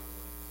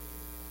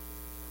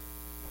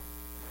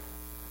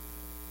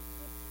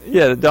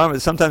 Yeah,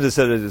 sometimes it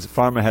said that his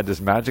farmer had this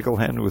magical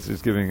hen which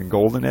was giving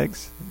golden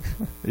eggs,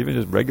 even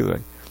just regular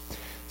eggs.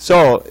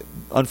 So,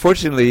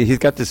 unfortunately, he's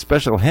got this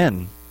special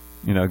hen,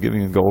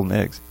 giving him golden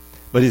eggs,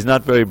 but he's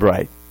not very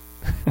bright.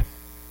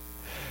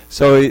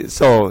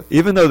 So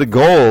even though the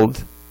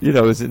gold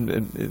is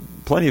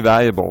plenty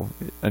valuable,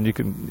 and you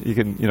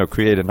can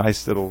create a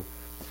nice little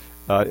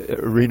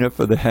arena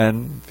for the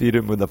hen, feed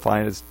him with the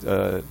finest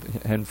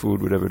hen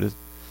food, whatever it is.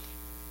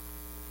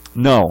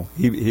 No,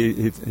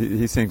 he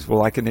thinks,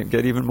 well, I can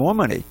get even more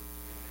money.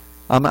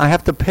 I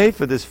have to pay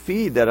for this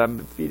feed that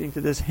I'm feeding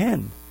to this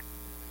hen.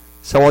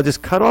 So I'll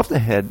just cut off the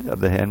head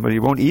of the hen, but he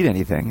won't eat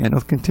anything, and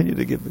he'll continue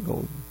to give the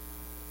gold.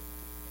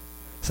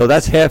 So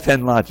that's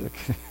half-hen logic.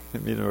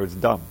 It's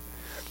dumb.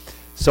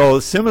 So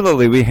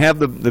similarly, we have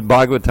the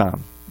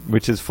Bhagavatam,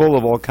 which is full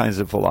of all kinds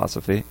of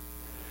philosophy,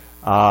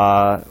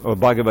 or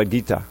Bhagavad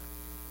Gita,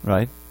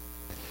 right?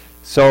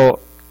 So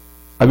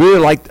I really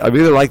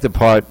like the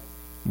part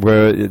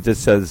where it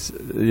just says,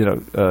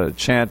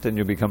 chant and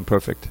you become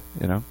perfect.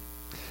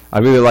 I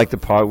really like the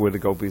part where the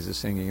gopis are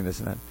singing and this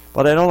and that.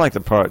 But I don't like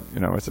the part,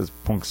 it says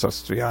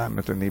Punksastriyam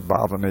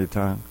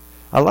Bhavaneta.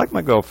 I like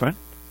my girlfriend.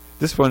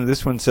 This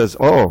one says,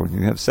 oh,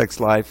 you have sex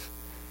life,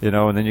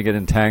 and then you get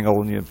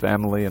entangled in your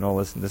family and all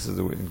this, and this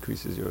is what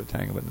increases your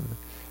entanglement.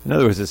 In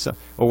other words, it's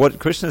what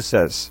Krishna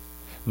says,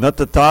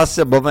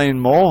 Natatasya bhavain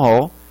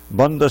moho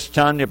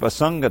bandhaschanya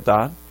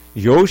pasangata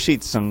yoshit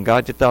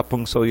sangajita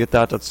pungso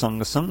yata tat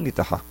sanga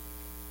sangitaha.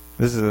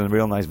 This is a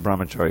real nice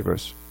brahmachari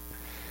verse.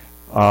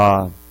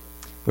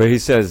 Where he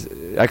says,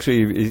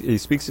 actually he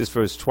speaks this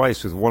verse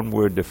twice with one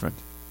word different.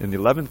 In the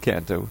 11th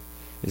canto,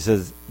 he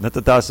says,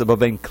 Natatasa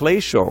bhavein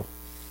klesho.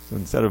 So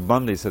instead of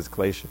bandha, he says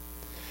klesha.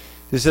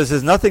 He says,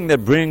 there's nothing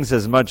that brings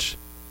as much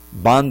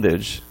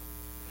bondage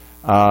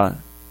or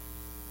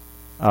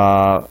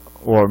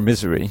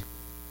misery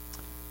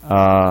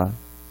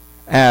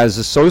as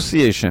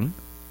association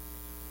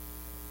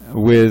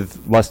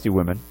with lusty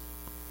women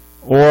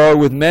or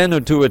with men who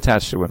are too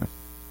attached to women.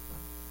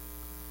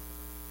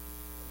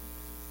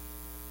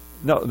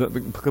 No, the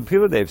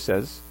Kapila Dev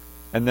says,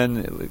 and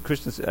then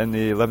Krishna and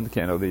the 11th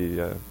canto,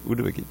 the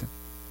Uddhava Gita.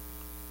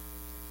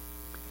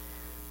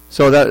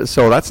 So that's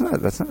not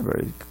a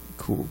very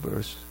cool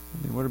verse.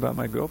 I mean, what about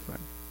my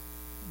girlfriend?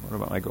 What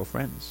about my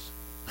girlfriends?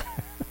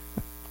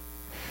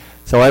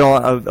 So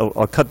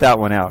I'll cut that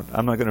one out.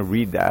 I'm not going to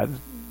read that.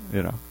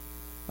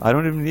 I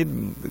don't even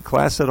need the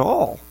class at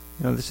all.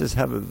 Let's just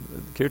have a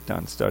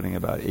kirtan starting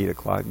about 8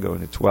 o'clock,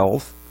 going to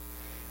 12,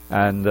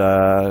 and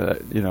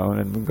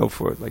and we'll go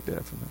for it like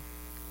that from there.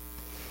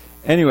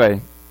 Anyway,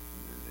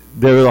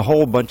 there are a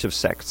whole bunch of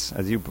sects,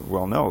 as you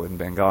well know, in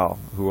Bengal,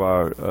 who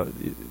are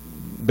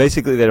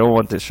basically they don't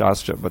want the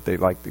Shastra, but they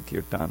like the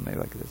kirtan. They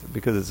like this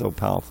because it's so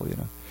powerful.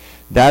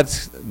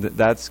 That's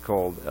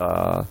called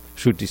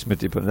Shruti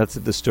Smriti. That's a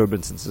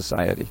disturbance in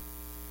society.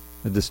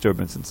 A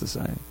disturbance in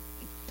society.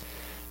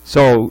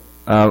 So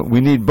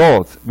we need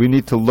both. We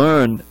need to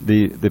learn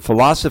the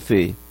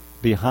philosophy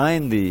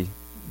behind the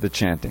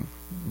chanting.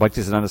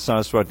 Bhaktisiddhanta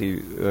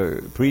Saraswati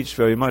preached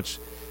very much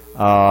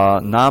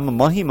Nama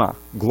Mahima,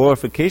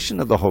 glorification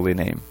of the holy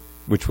name.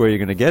 Which way you're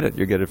going to get it?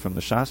 You get it from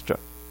the Shastra.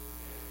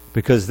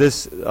 Because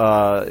this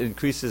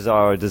increases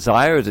our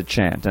desire to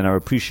chant and our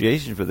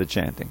appreciation for the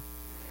chanting.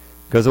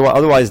 Because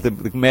otherwise the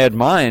mad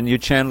mind, you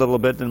chant a little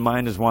bit and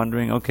mind is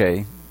wandering,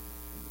 okay,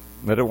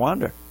 let it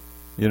wander.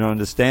 You don't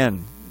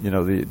understand,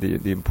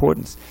 the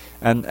importance.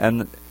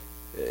 And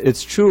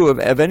it's true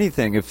of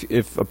anything.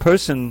 If a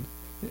person,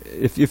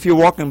 if you're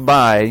walking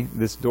by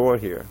this door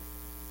here,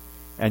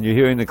 and you're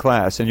hearing the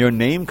class, and your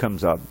name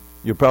comes up,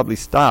 you'll probably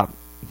stop,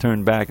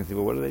 turn back, and say,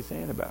 well, what are they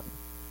saying about me?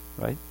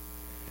 Right?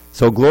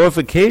 So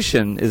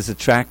glorification is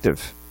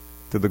attractive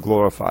to the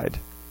glorified.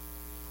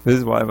 This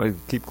is why I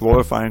keep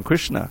glorifying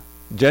Krishna,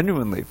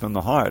 genuinely, from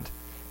the heart.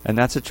 And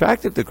that's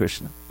attractive to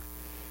Krishna.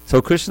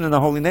 So Krishna and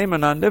the holy name are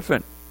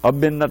non-different.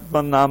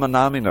 Abhinatvan nama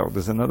namino.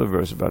 There's another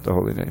verse about the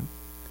holy name.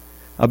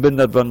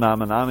 Abhinatvan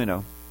nama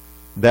namino.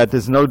 That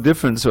there's no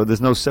difference or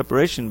there's no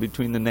separation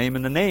between the name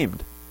and the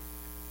named.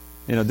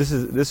 This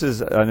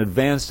is an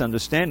advanced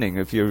understanding.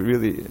 If you're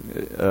really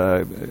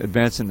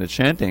advanced in the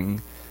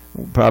chanting,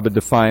 Prabhupada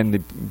defined the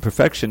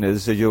perfection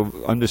is that you'll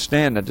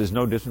understand that there's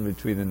no difference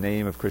between the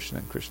name of Krishna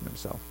and Krishna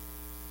himself.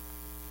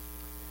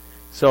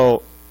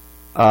 So,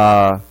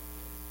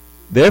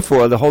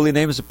 therefore, the holy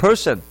name is a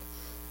person.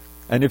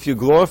 And if you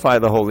glorify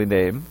the holy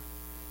name,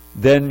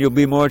 then you'll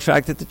be more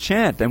attracted to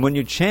chant. And when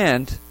you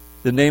chant,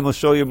 the name will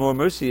show you more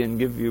mercy and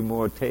give you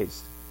more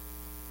taste.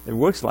 It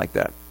works like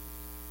that.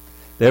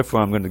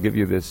 Therefore, I'm going to give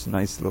you this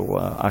nice little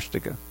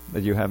ashtaka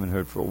that you haven't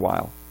heard for a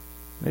while.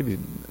 Maybe,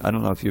 I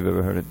don't know if you've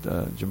ever heard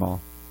it,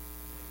 Jamal.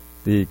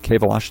 The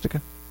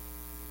Kevalashtaka.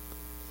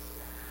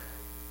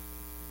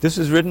 This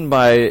is written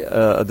by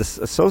an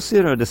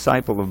associate or a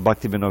disciple of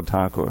Bhaktivinoda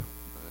Thakur.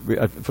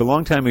 For a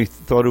long time we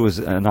thought it was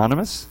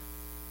anonymous,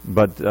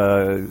 but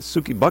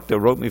Sukhi Bhakta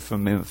wrote me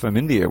from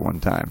India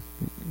one time.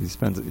 He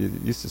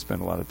used to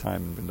spend a lot of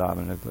time in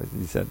Vrindavan.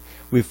 He said,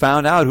 we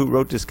found out who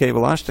wrote this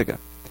Kevalashtaka.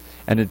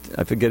 And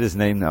I forget his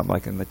name now, but I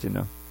can let you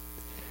know.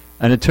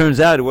 And it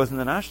turns out it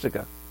wasn't an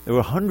ashtaka. There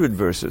were 100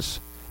 verses.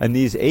 And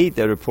these 8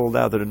 that are pulled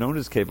out that are known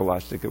as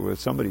Kevalashtaka were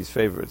somebody's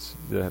favorites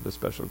that have a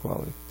special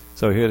quality.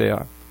 So here they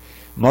are.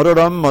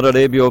 Madaram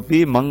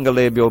madarebhyopi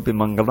mangalebhyopi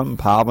mangalam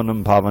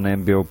pavanam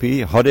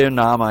pavanembhyopi harir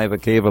namaiva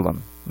kevalam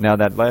Now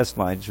that last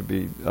line should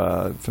be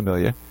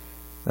familiar.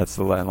 That's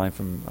the line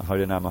from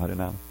Harinama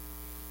Harinama.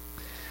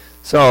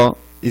 So,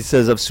 he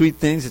says, of sweet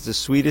things, it's the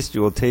sweetest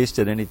you will taste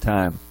at any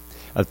time.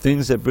 Of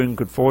things that bring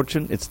good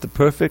fortune, it's the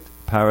perfect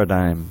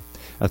paradigm.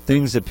 Of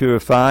things that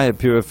purify, it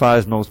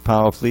purifies most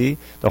powerfully.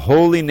 The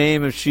holy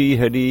name of Shri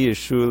Hari is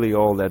surely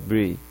all that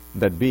be.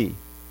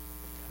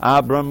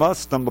 Abrahma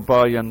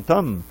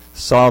stambhapayantam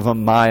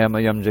sarvam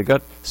mayamayam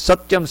jagat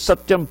satyam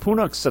satyam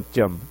punak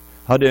satyam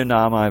Hare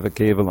nama eva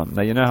kevalam.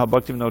 Now you know how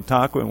Bhaktivinoda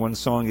Thakur in one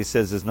song he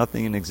says there's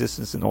nothing in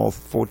existence in all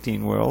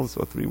 14 worlds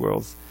or 3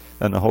 worlds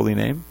than the holy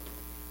name.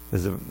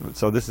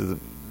 So this is,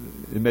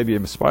 it may be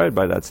inspired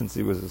by that since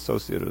he was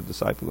associated or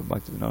disciple of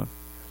Bhaktivinoda.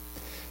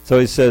 So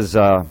he says,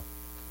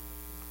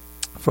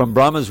 from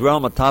Brahma's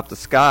realm atop the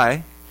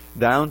sky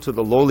down to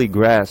the lowly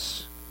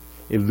grass,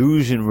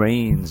 illusion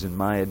reigns in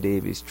Maya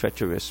Devi's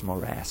treacherous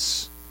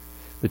morass.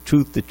 The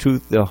truth,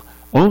 the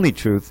only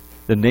truth,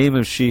 the name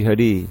of Shri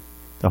Hari,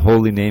 the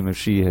holy name of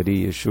Shri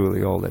Hari is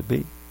surely all that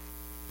be.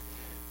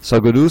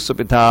 Sagadu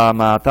sapita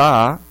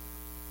mata,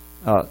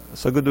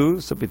 Sagadu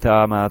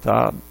sapita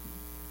mata,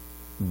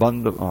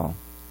 Bandava,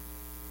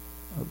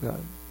 oh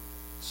God,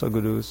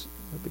 Sagadu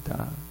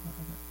sapita,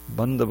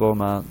 Bandavo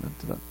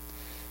mata,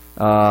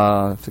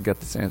 forget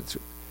the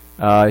Sanskrit.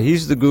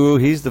 He's the guru,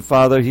 he's the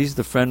father, he's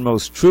the friend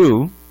most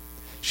true.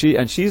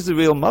 She's the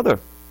real mother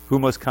who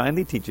most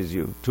kindly teaches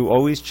you to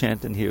always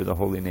chant and hear the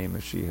holy name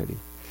of Shri Hari.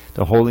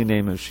 The holy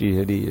name of Shri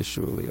Hari is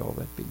surely all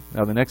that be.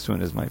 Now the next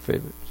one is my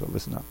favorite, so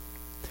listen up.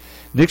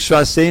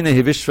 Nikshvasena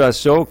hi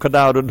vishvaso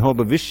kadarudho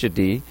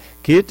bhavishyati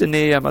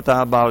kirtaneya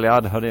mata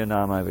balyad hare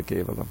nama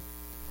kevalam.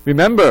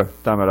 Remember,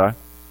 Tamara,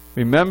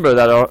 remember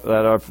that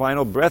our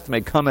final breath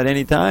may come at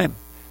any time,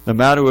 no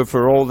matter if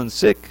we're old and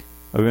sick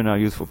or in our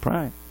youthful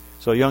prime.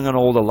 So young and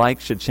old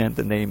alike should chant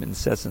the name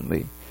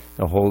incessantly.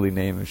 The holy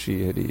name of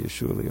Shri Hari is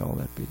surely all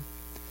that be.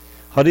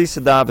 Hari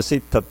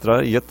sadavasit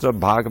tatra yatra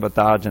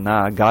bhagavata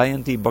jana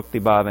gayanti bhakti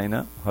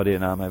bhavena Hare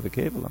nama eva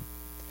kevalam.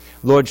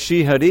 Lord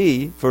Shri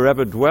Hari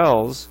forever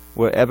dwells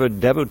wherever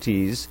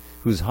devotees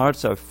whose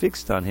hearts are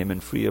fixed on him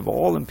and free of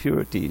all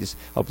impurities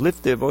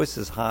uplift their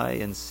voices high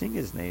and sing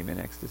his name in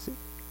ecstasy.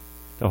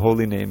 The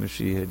holy name of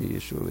Shri Hari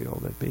is surely all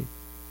that be.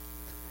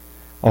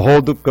 Aho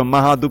dukkam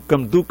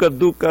mahadukkam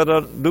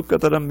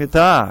dukkataram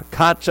mita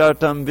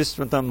kachartam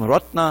vismatam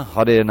ratna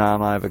Hare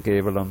nama eva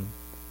kevalam.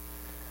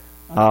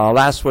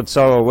 Alas, what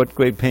sorrow, what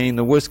great pain,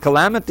 the worst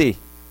calamity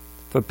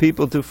for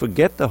people to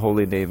forget the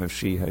holy name of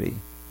Shri Hari.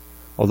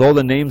 Although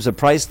the name's a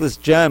priceless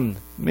gem,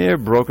 mere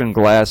broken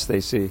glass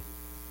they see.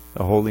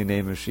 The holy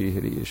name of Shri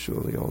Hari is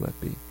surely all that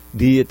be.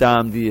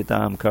 Diyatam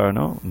diyatam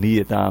karno,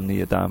 niyatam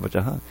niyatam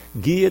vachaha,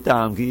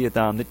 giyatam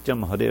giyatam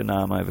nityam Hare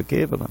nama eva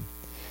kevalam.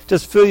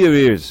 Just fill your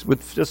ears,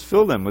 just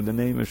fill them with the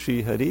name of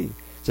Shri Hari.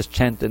 Just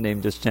chant the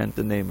name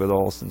with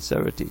all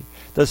sincerity.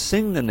 Just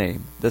sing the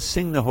name, just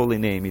sing the holy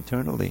name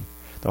eternally.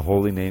 The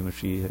holy name of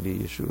Shri Hari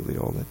is surely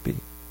all that be.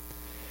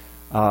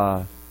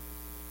 What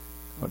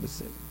is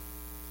it?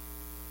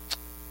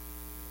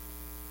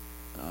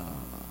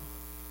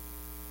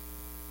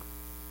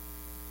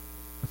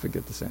 I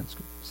forget the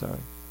Sanskrit, sorry.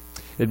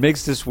 It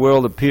makes this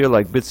world appear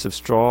like bits of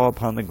straw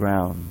upon the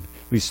ground.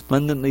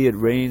 Resplendently it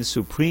reigns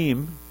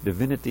supreme,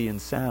 divinity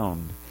and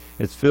sound.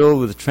 It's filled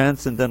with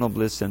transcendental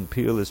bliss and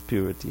peerless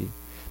purity.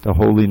 The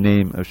holy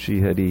name of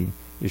Shri Hari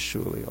is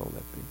surely all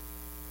that be.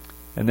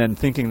 And then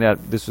thinking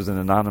that this was an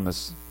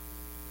anonymous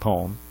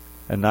poem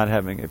and not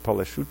having a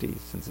Palashruti,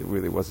 since it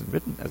really wasn't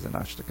written as an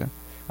Ashtaka,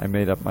 I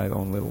made up my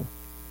own little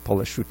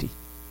Palashruti,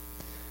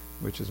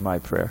 which is my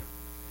prayer.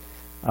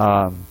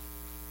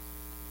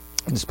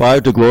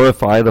 Inspired to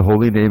glorify the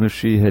holy name of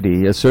Shri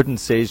Hari, a certain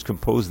sage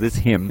composed this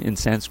hymn in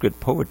Sanskrit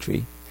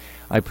poetry.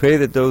 I pray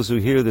that those who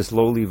hear this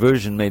lowly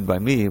version made by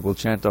me will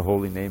chant the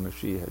holy name of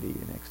Shri Hari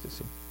in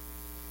ecstasy.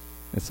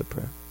 It's a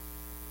prayer.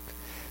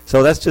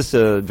 So that's just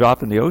a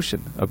drop in the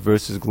ocean of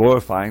verses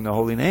glorifying the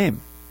holy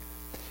name.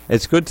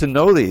 It's good to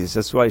know these.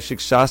 That's why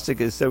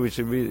Shikshastika said we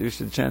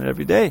should chant it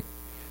every day.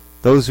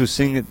 Those who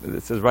sing it,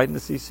 it says right in the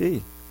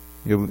CC.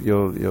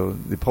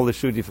 The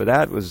Palashruti for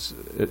that was,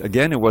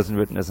 again, it wasn't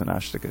written as an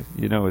Ashtaka.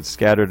 You know, it's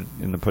scattered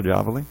in the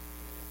Pajavali,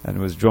 and it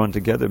was drawn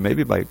together,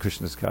 maybe by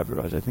Krishna's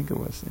Kaviraj, I think it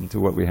was, into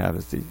what we have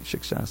as the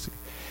Shikshastika.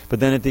 But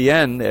then at the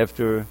end,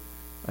 after,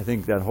 I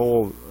think that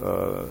whole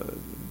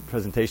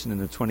presentation in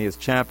the 20th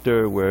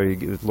chapter, where he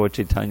gives Lord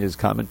Chaitanya's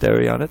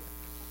commentary on it,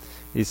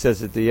 he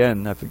says at the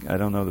end, I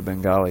don't know the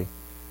Bengali,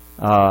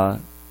 and I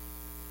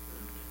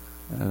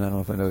don't know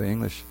if I know the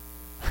English.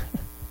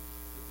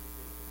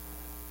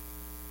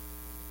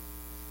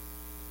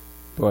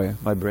 Boy,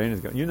 my brain is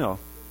going. You know.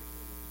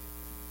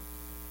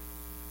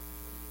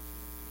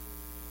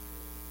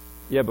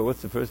 Yeah, but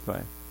what's the first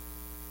part?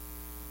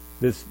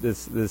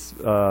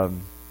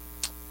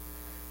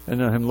 I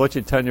know him. Lord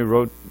Chaitanya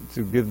wrote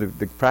to give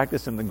the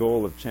practice and the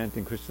goal of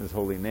chanting Krishna's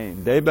holy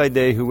name. Day by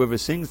day, whoever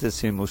sings this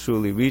hymn will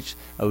surely reach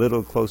a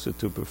little closer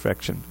to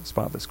perfection.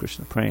 Spotless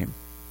Krishna Prem.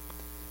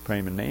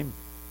 Prem and name,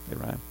 they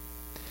rhyme.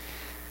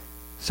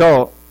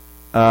 So,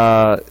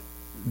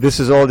 this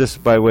is all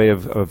just by way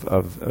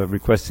of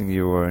requesting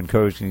you or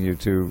encouraging you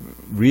to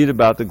read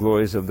about the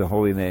glories of the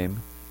holy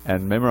name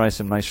and memorize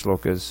some nice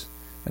shlokas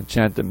and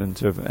chant them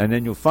and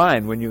then you'll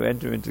find when you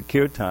enter into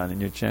kirtan and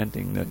you're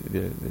chanting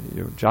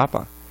your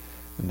japa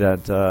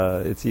that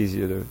it's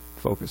easier to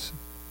focus,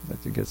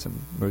 that you get some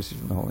mercy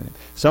from the holy name.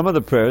 Some of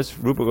the prayers,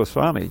 Rupa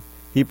Goswami,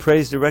 he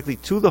prays directly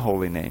to the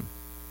holy name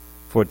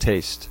for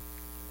taste.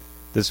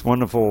 This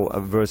wonderful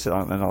verse,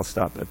 and I'll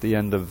stop at the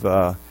end of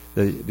the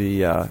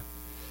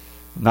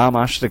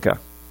Namashtaka,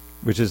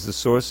 which is the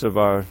source of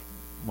our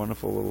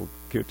wonderful little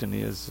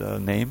Kirtaniya's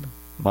name,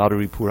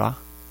 Madhuri Pura.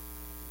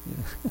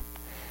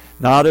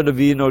 Narada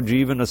vino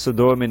jivana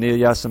sudormine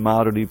yasa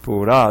Madhuri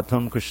Pura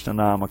tum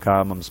krishnanama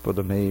kamam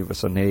spadame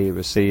vasane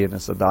vasena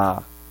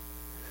sada.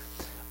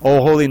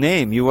 O holy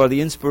name, you are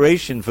the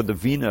inspiration for the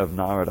vina of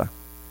Narada,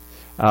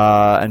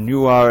 and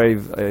you are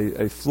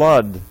a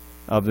flood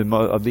of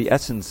the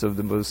essence of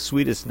the most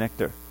sweetest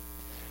nectar.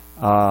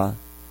 O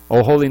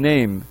holy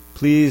name,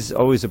 please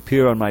always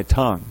appear on my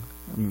tongue.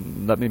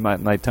 Let me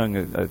my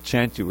tongue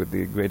chant you with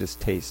the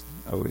greatest taste.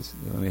 Always,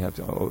 let me have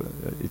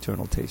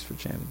eternal taste for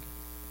chanting.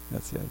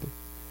 That's the idea.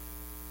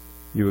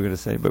 You were going to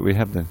say, but we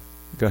have to.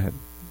 Go ahead.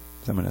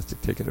 Someone has to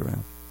take it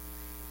around.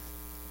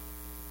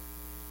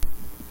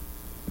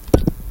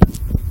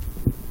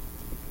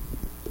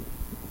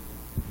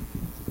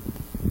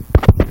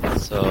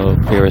 So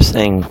we were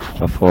saying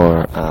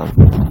before,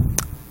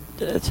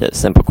 it's a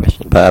simple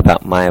question, but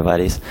about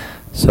Mayavadis.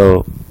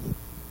 So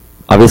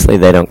obviously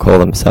they don't call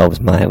themselves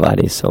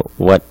Mayavadis, so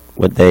what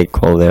would they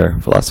call their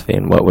philosophy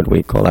and what would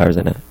we call ours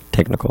in a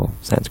technical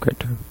Sanskrit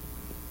term?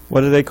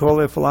 What do they call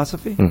their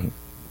philosophy? Mm-hmm.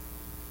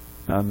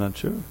 I'm not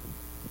sure.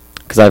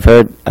 Because I've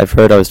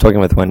heard I was talking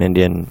with one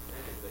Indian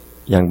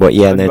young boy,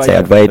 and they'd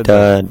say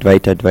Advaita,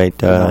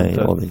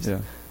 Dvaita, all these,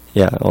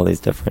 all these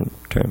different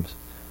terms.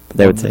 But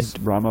they would say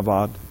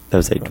Brahmavad. They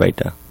would say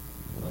Dvaita.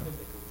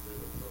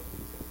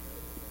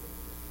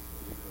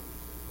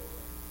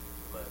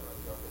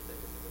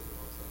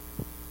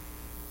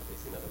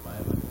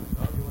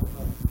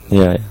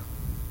 Yeah.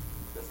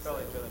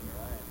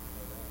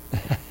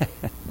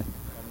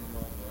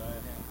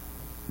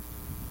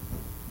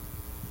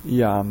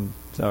 Yeah, I'm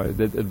sorry,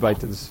 the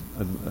Advaitins.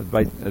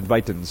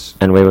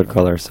 And we would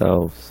call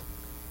ourselves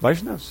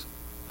Vaishnavas.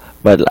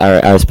 But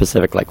our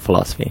specific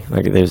philosophy,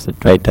 like there's the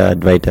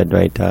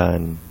Dvaita,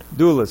 and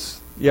dualists.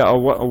 Yeah, or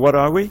what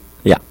are we?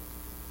 Yeah,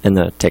 in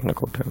the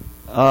technical term.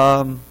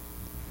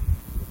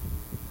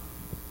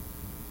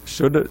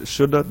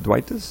 Shuddha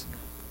Dvaitas?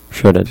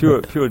 Pure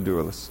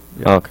dualists.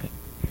 Yeah. Oh, okay.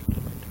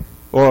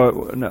 Or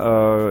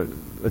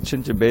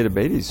Achintya Beta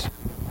Betis.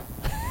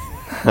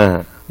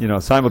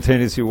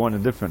 Simultaneously one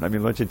and different. I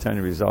mean, Lord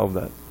Chaitanya resolved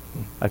that.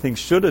 I think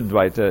Shuddha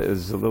Dvaita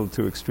is a little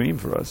too extreme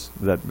for us.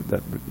 That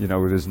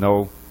there's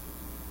no,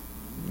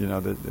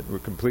 that we're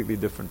completely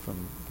different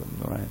from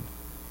Narayan.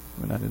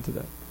 We're not into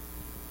that.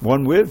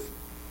 One with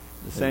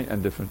the same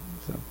and different.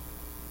 So.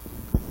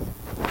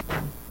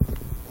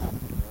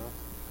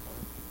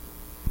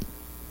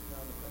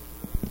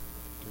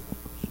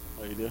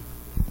 Oh, you do?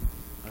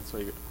 That's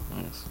what you.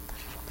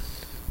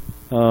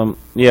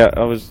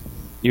 Yes.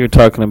 You were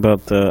talking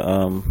about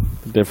the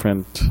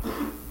different.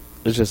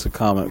 It's just a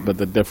comment, but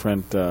the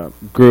different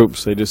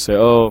groups. They just say,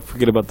 "Oh,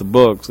 forget about the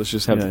books. Let's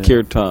just have the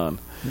kirtan."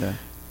 Yeah.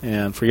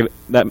 And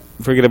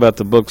forget about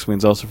the books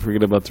means also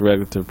forget about the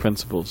regulative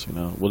principles.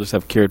 We'll just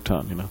have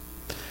kirtan.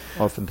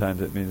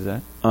 Oftentimes it means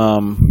that.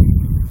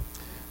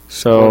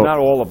 So not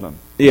all of them.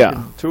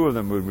 Yeah. 2 of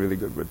them were really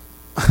good with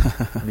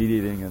meat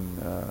eating and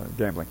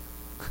gambling.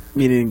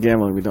 Meat eating and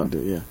gambling we don't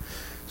do. Yeah.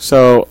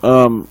 So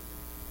I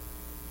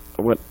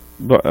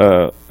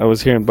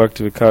was hearing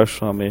Bhakti Vikas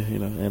Swami,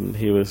 and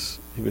he was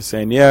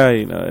saying,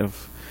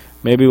 if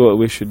maybe what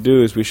we should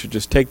do is we should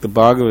just take the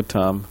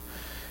Bhagavatam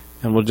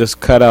and we'll just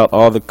cut out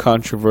all the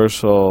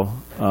controversial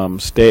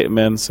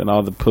statements and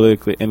all the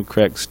politically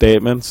incorrect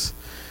statements,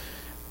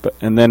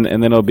 and then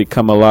it'll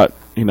become a lot,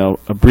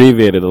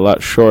 abbreviated, a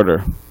lot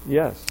shorter.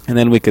 Yes. And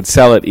then we could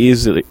sell it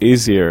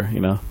easier.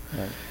 Right.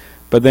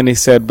 But then he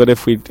said, but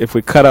if we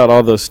cut out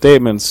all those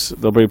statements,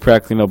 there'll be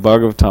practically no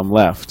Bhagavatam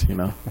left,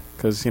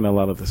 because a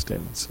lot of the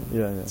statements.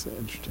 It's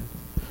interesting.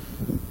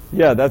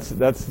 Yeah, that's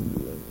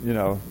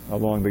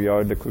along the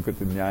Yarda Kukut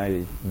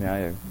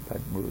Nyaya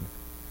type mood.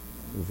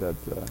 Is that,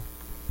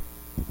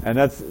 and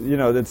that's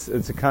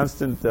it's a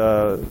constant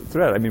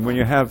threat. I mean, when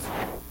you have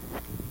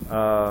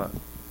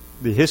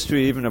the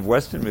history even of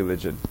Western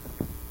religion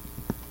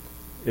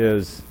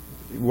is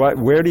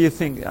where do you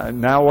think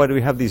now? Why do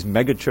we have these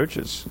mega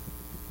churches?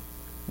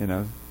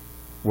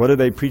 What are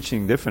they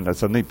preaching different?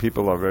 Suddenly,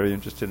 people are very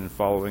interested in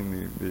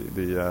following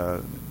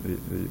the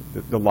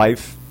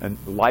life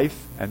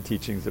and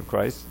teachings of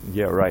Christ.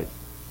 Yeah, right.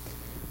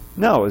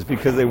 No, it's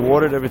because they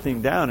watered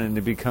everything down, and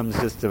it becomes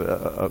just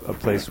a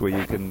place where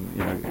you can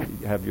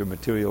have your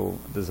material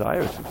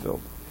desires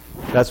fulfilled.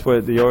 That's where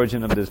the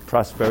origin of this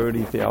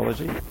prosperity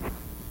theology.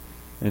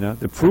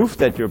 The proof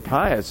that you're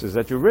pious is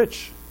that you're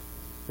rich.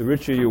 The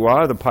richer you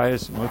are, the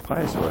more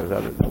pious you are. Is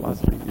that a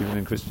philosophy, even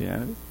in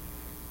Christianity?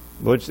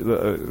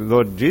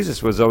 Lord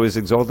Jesus was always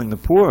exalting the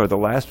poor. The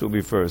last will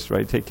be first,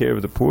 right? Take care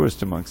of the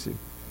poorest amongst you.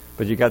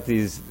 But you got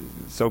these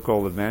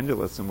so-called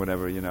evangelists and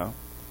whatever,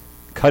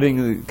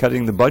 cutting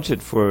the budget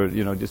for,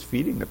 just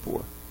feeding the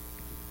poor.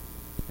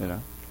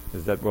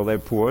 Is that, well, they're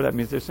poor, that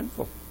means they're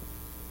sinful.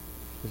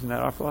 Isn't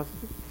that our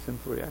philosophy?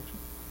 Sinful reaction.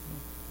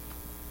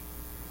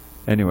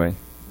 Anyway,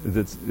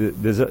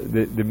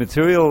 the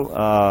material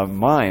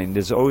mind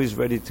is always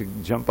ready to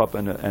jump up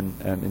and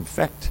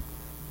infect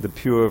the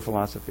pure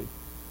philosophy.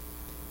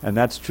 And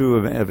that's true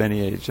of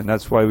any age. And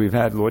that's why we've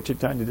had Lord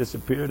Chaitanya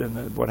disappeared,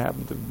 and what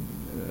happened to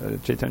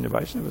Chaitanya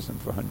Vaishnavism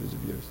for hundreds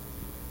of years.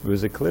 It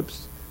was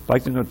eclipsed.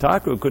 Bhaktivinoda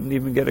Thakur couldn't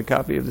even get a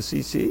copy of the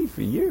CC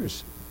for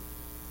years.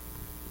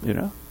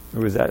 It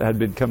was had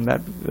become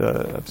that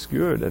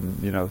obscured,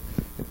 and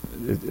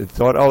it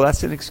thought, oh,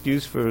 that's an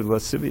excuse for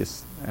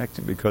lascivious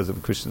acting because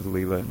of Krishna's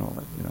Leela and all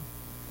that.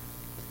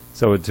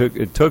 So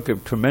it took a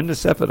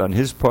tremendous effort on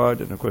his part,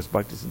 and of course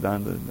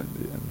Bhaktisiddhanta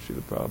and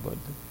Srila Prabhupada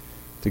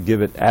to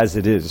give it as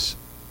it is,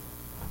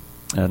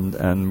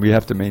 and we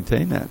have to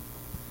maintain that.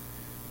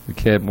 We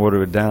can't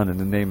water it down in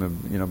the name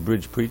of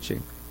bridge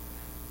preaching,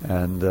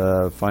 and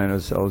find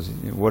ourselves,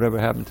 whatever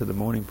happened to the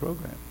morning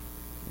program.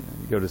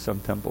 You go to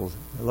some temples.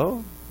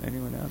 Hello,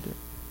 anyone out there?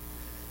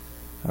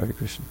 Hare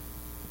Krishna.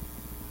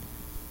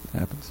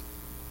 Happens.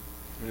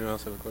 Anyone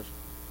else have a question?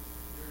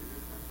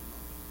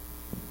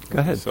 Go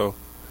ahead. So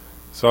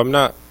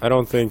I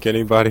don't think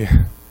anybody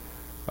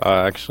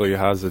actually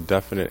has a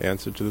definite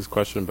answer to this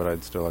question, but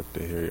I'd still like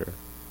to hear your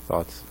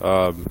thoughts.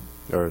 Or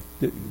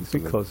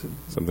speak closer.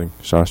 Something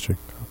Shastri.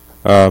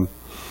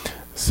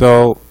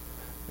 So,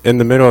 in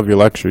the middle of your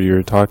lecture,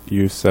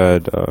 you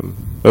said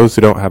those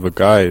who don't have a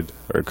guide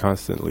are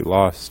constantly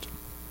lost.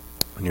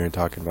 And you were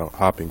talking about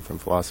hopping from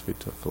philosophy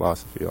to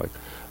philosophy, like,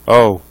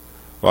 oh,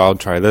 well, I'll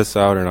try this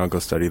out, and I'll go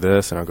study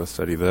this, and I'll go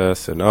study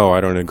this, and oh, I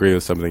don't agree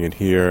with something in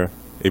here,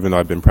 even though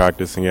I've been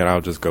practicing it,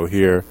 I'll just go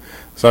here.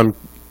 So I'm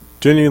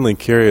genuinely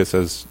curious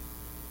as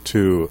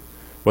to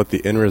what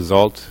the end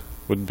result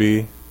would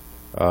be,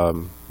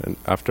 and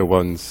after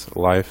one's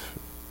life,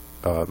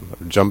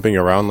 jumping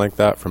around like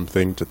that from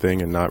thing to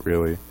thing and not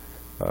really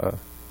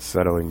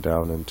settling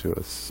down into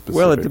a specific...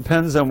 Well, it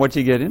depends on what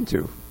you get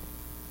into,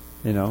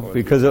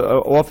 because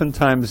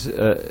oftentimes,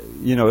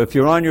 if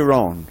you're on your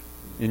own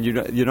and you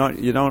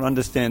don't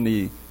understand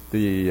the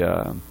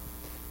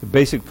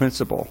basic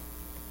principle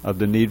of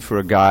the need for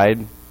a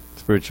guide,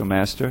 spiritual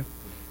master.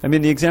 I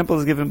mean, the example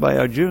is given by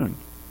Arjuna.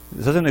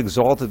 This is an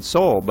exalted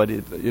soul, but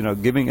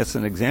giving us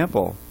an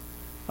example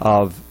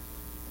of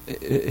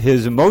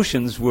his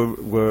emotions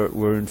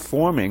were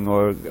informing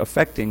or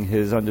affecting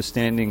his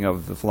understanding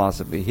of the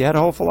philosophy. He had a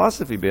whole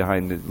philosophy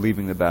behind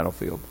leaving the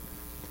battlefield.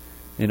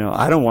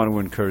 I don't want to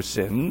incur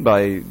sin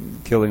by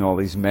killing all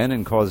these men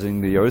and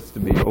causing the earth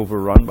to be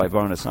overrun by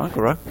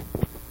Varnasankara.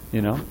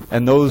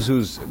 And those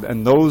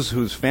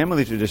whose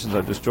family traditions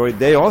are destroyed,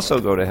 they also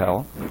go to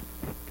hell.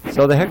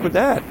 So the heck with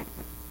that.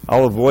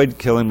 I'll avoid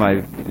killing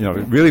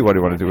really what I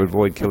want to do,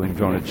 avoid killing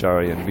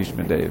Dronacharya and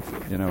Bhishma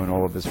Dev, and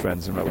all of his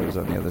friends and relatives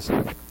on the other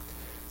side.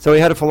 So he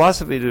had a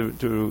philosophy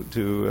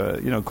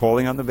to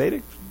calling on the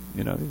Vedic,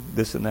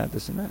 this and that,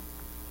 this and that.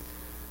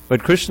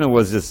 But Krishna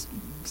was just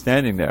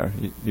standing there.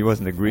 He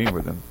wasn't agreeing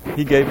with him.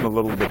 He gave him a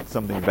little bit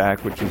something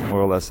back, which was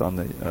more or less on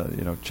the,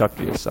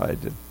 Kshatriya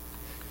side, to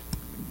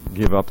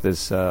give up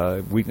this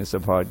weakness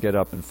of heart, get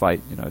up and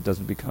fight, it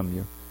doesn't become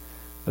you.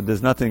 But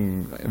there's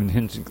nothing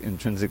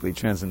intrinsically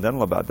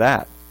transcendental about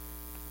that.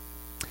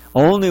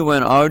 Only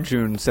when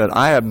Arjuna said,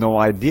 I have no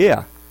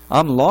idea,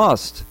 I'm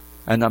lost,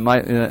 and the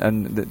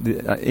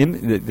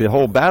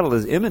whole battle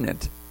is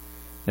imminent,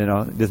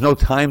 there's no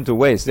time to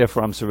waste,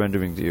 therefore I'm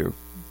surrendering to you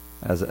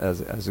as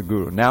a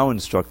guru. Now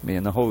instruct me,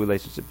 and the whole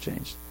relationship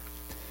changed.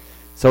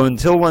 So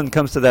until one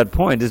comes to that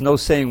point, there's no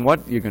saying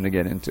what you're going to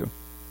get into.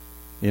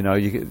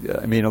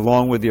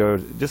 Along with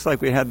just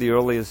like we had the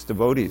earliest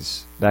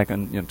devotees back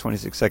on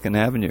 26th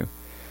Avenue,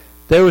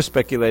 they were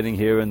speculating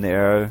here and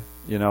there,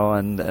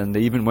 and they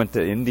even went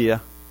to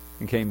India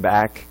and came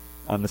back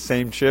on the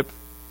same ship,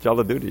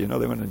 Jaladuta.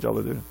 They went to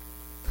Jaladuta.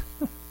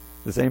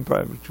 The same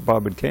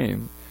Prabhupada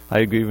came.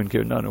 Hayagriva and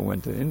Kirtana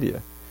went to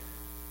India.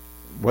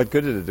 What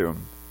good did it do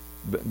them?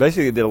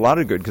 Basically, it did a lot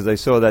of good because they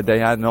saw that they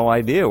had no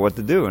idea what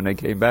to do, and they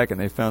came back and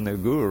they found their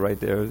guru right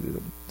there,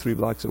 3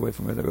 blocks away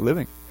from where they were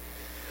living.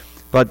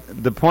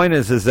 But the point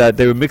is that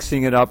they were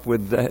mixing it up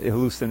with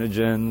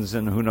hallucinogens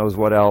and who knows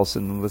what else,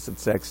 and illicit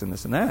sex and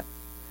this and that,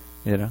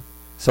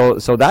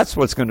 So that's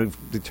what's going to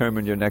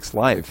determine your next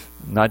life,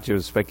 not your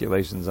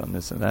speculations on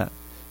this and that,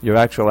 your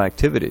actual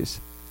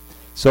activities.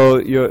 So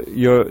you're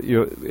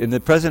in the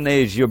present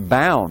age, you're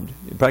bound,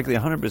 you're practically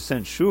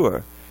 100%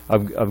 sure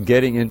of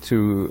getting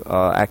into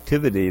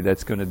activity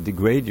that's going to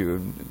degrade you,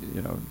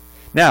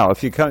 Now,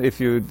 if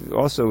you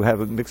also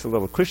mix a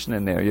little Krishna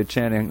in there, you're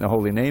chanting the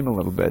holy name a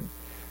little bit,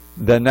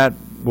 then that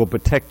will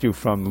protect you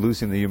from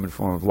losing the human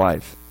form of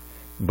life.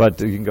 But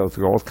you can go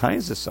through all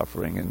kinds of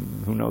suffering,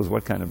 and who knows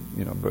what kind of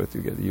birth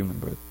you get, a human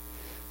birth.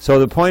 So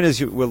the point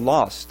is, we're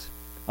lost.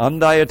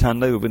 Andaya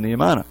tanda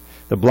upaniyamana.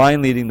 The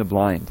blind leading the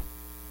blind.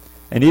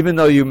 And even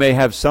though you may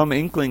have some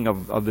inkling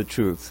of the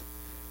truth,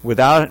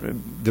 without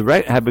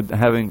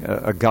having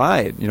a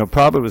guide,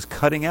 Prabhupada was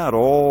cutting out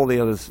all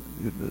the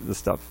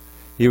stuff.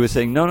 He was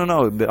saying, no,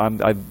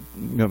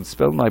 I've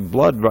spilled my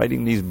blood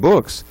writing these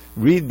books.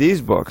 Read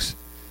these books.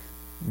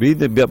 Read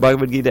the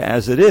Bhagavad Gita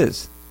as it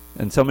is.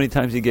 And so many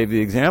times he gave the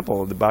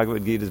example. The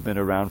Bhagavad Gita has been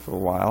around for a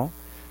while,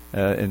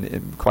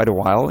 in quite a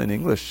while in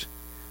English.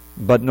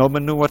 But no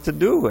one knew what to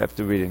do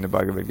after reading the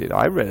Bhagavad Gita.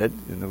 I read it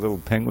in the little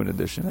Penguin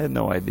edition. I had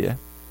no idea.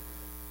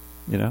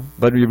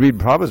 But when you read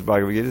Prabhupada's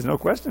Bhagavad Gita, there's no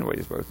question what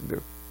you're supposed to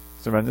do.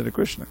 Surrender to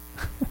Krishna.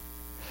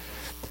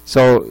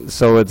 So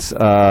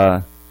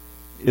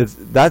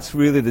that's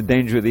really the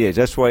danger of the age.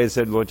 That's why it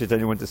said Lord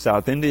Chaitanya went to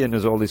South India and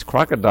there's all these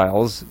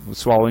crocodiles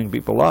swallowing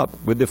people up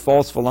with their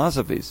false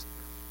philosophies.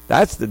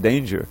 That's the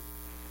danger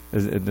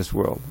in this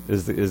world,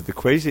 is the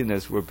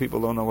craziness where people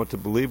don't know what to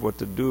believe, what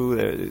to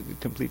do,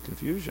 complete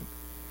confusion.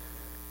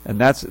 And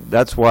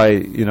that's why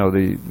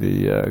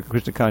the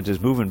Krishna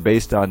conscious movement,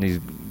 based on these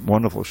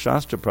wonderful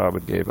Shastra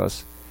Prabhupada gave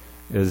us,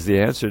 is the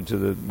answer to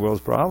the world's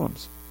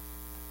problems.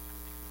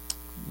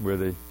 We're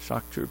the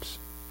shock troops.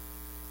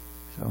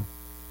 So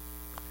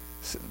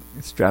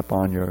strap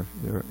on your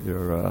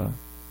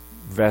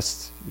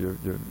vest, your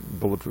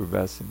bulletproof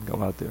vest, and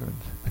go out there and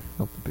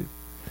help the people.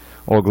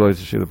 All glory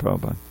to Srila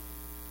Prabhupada.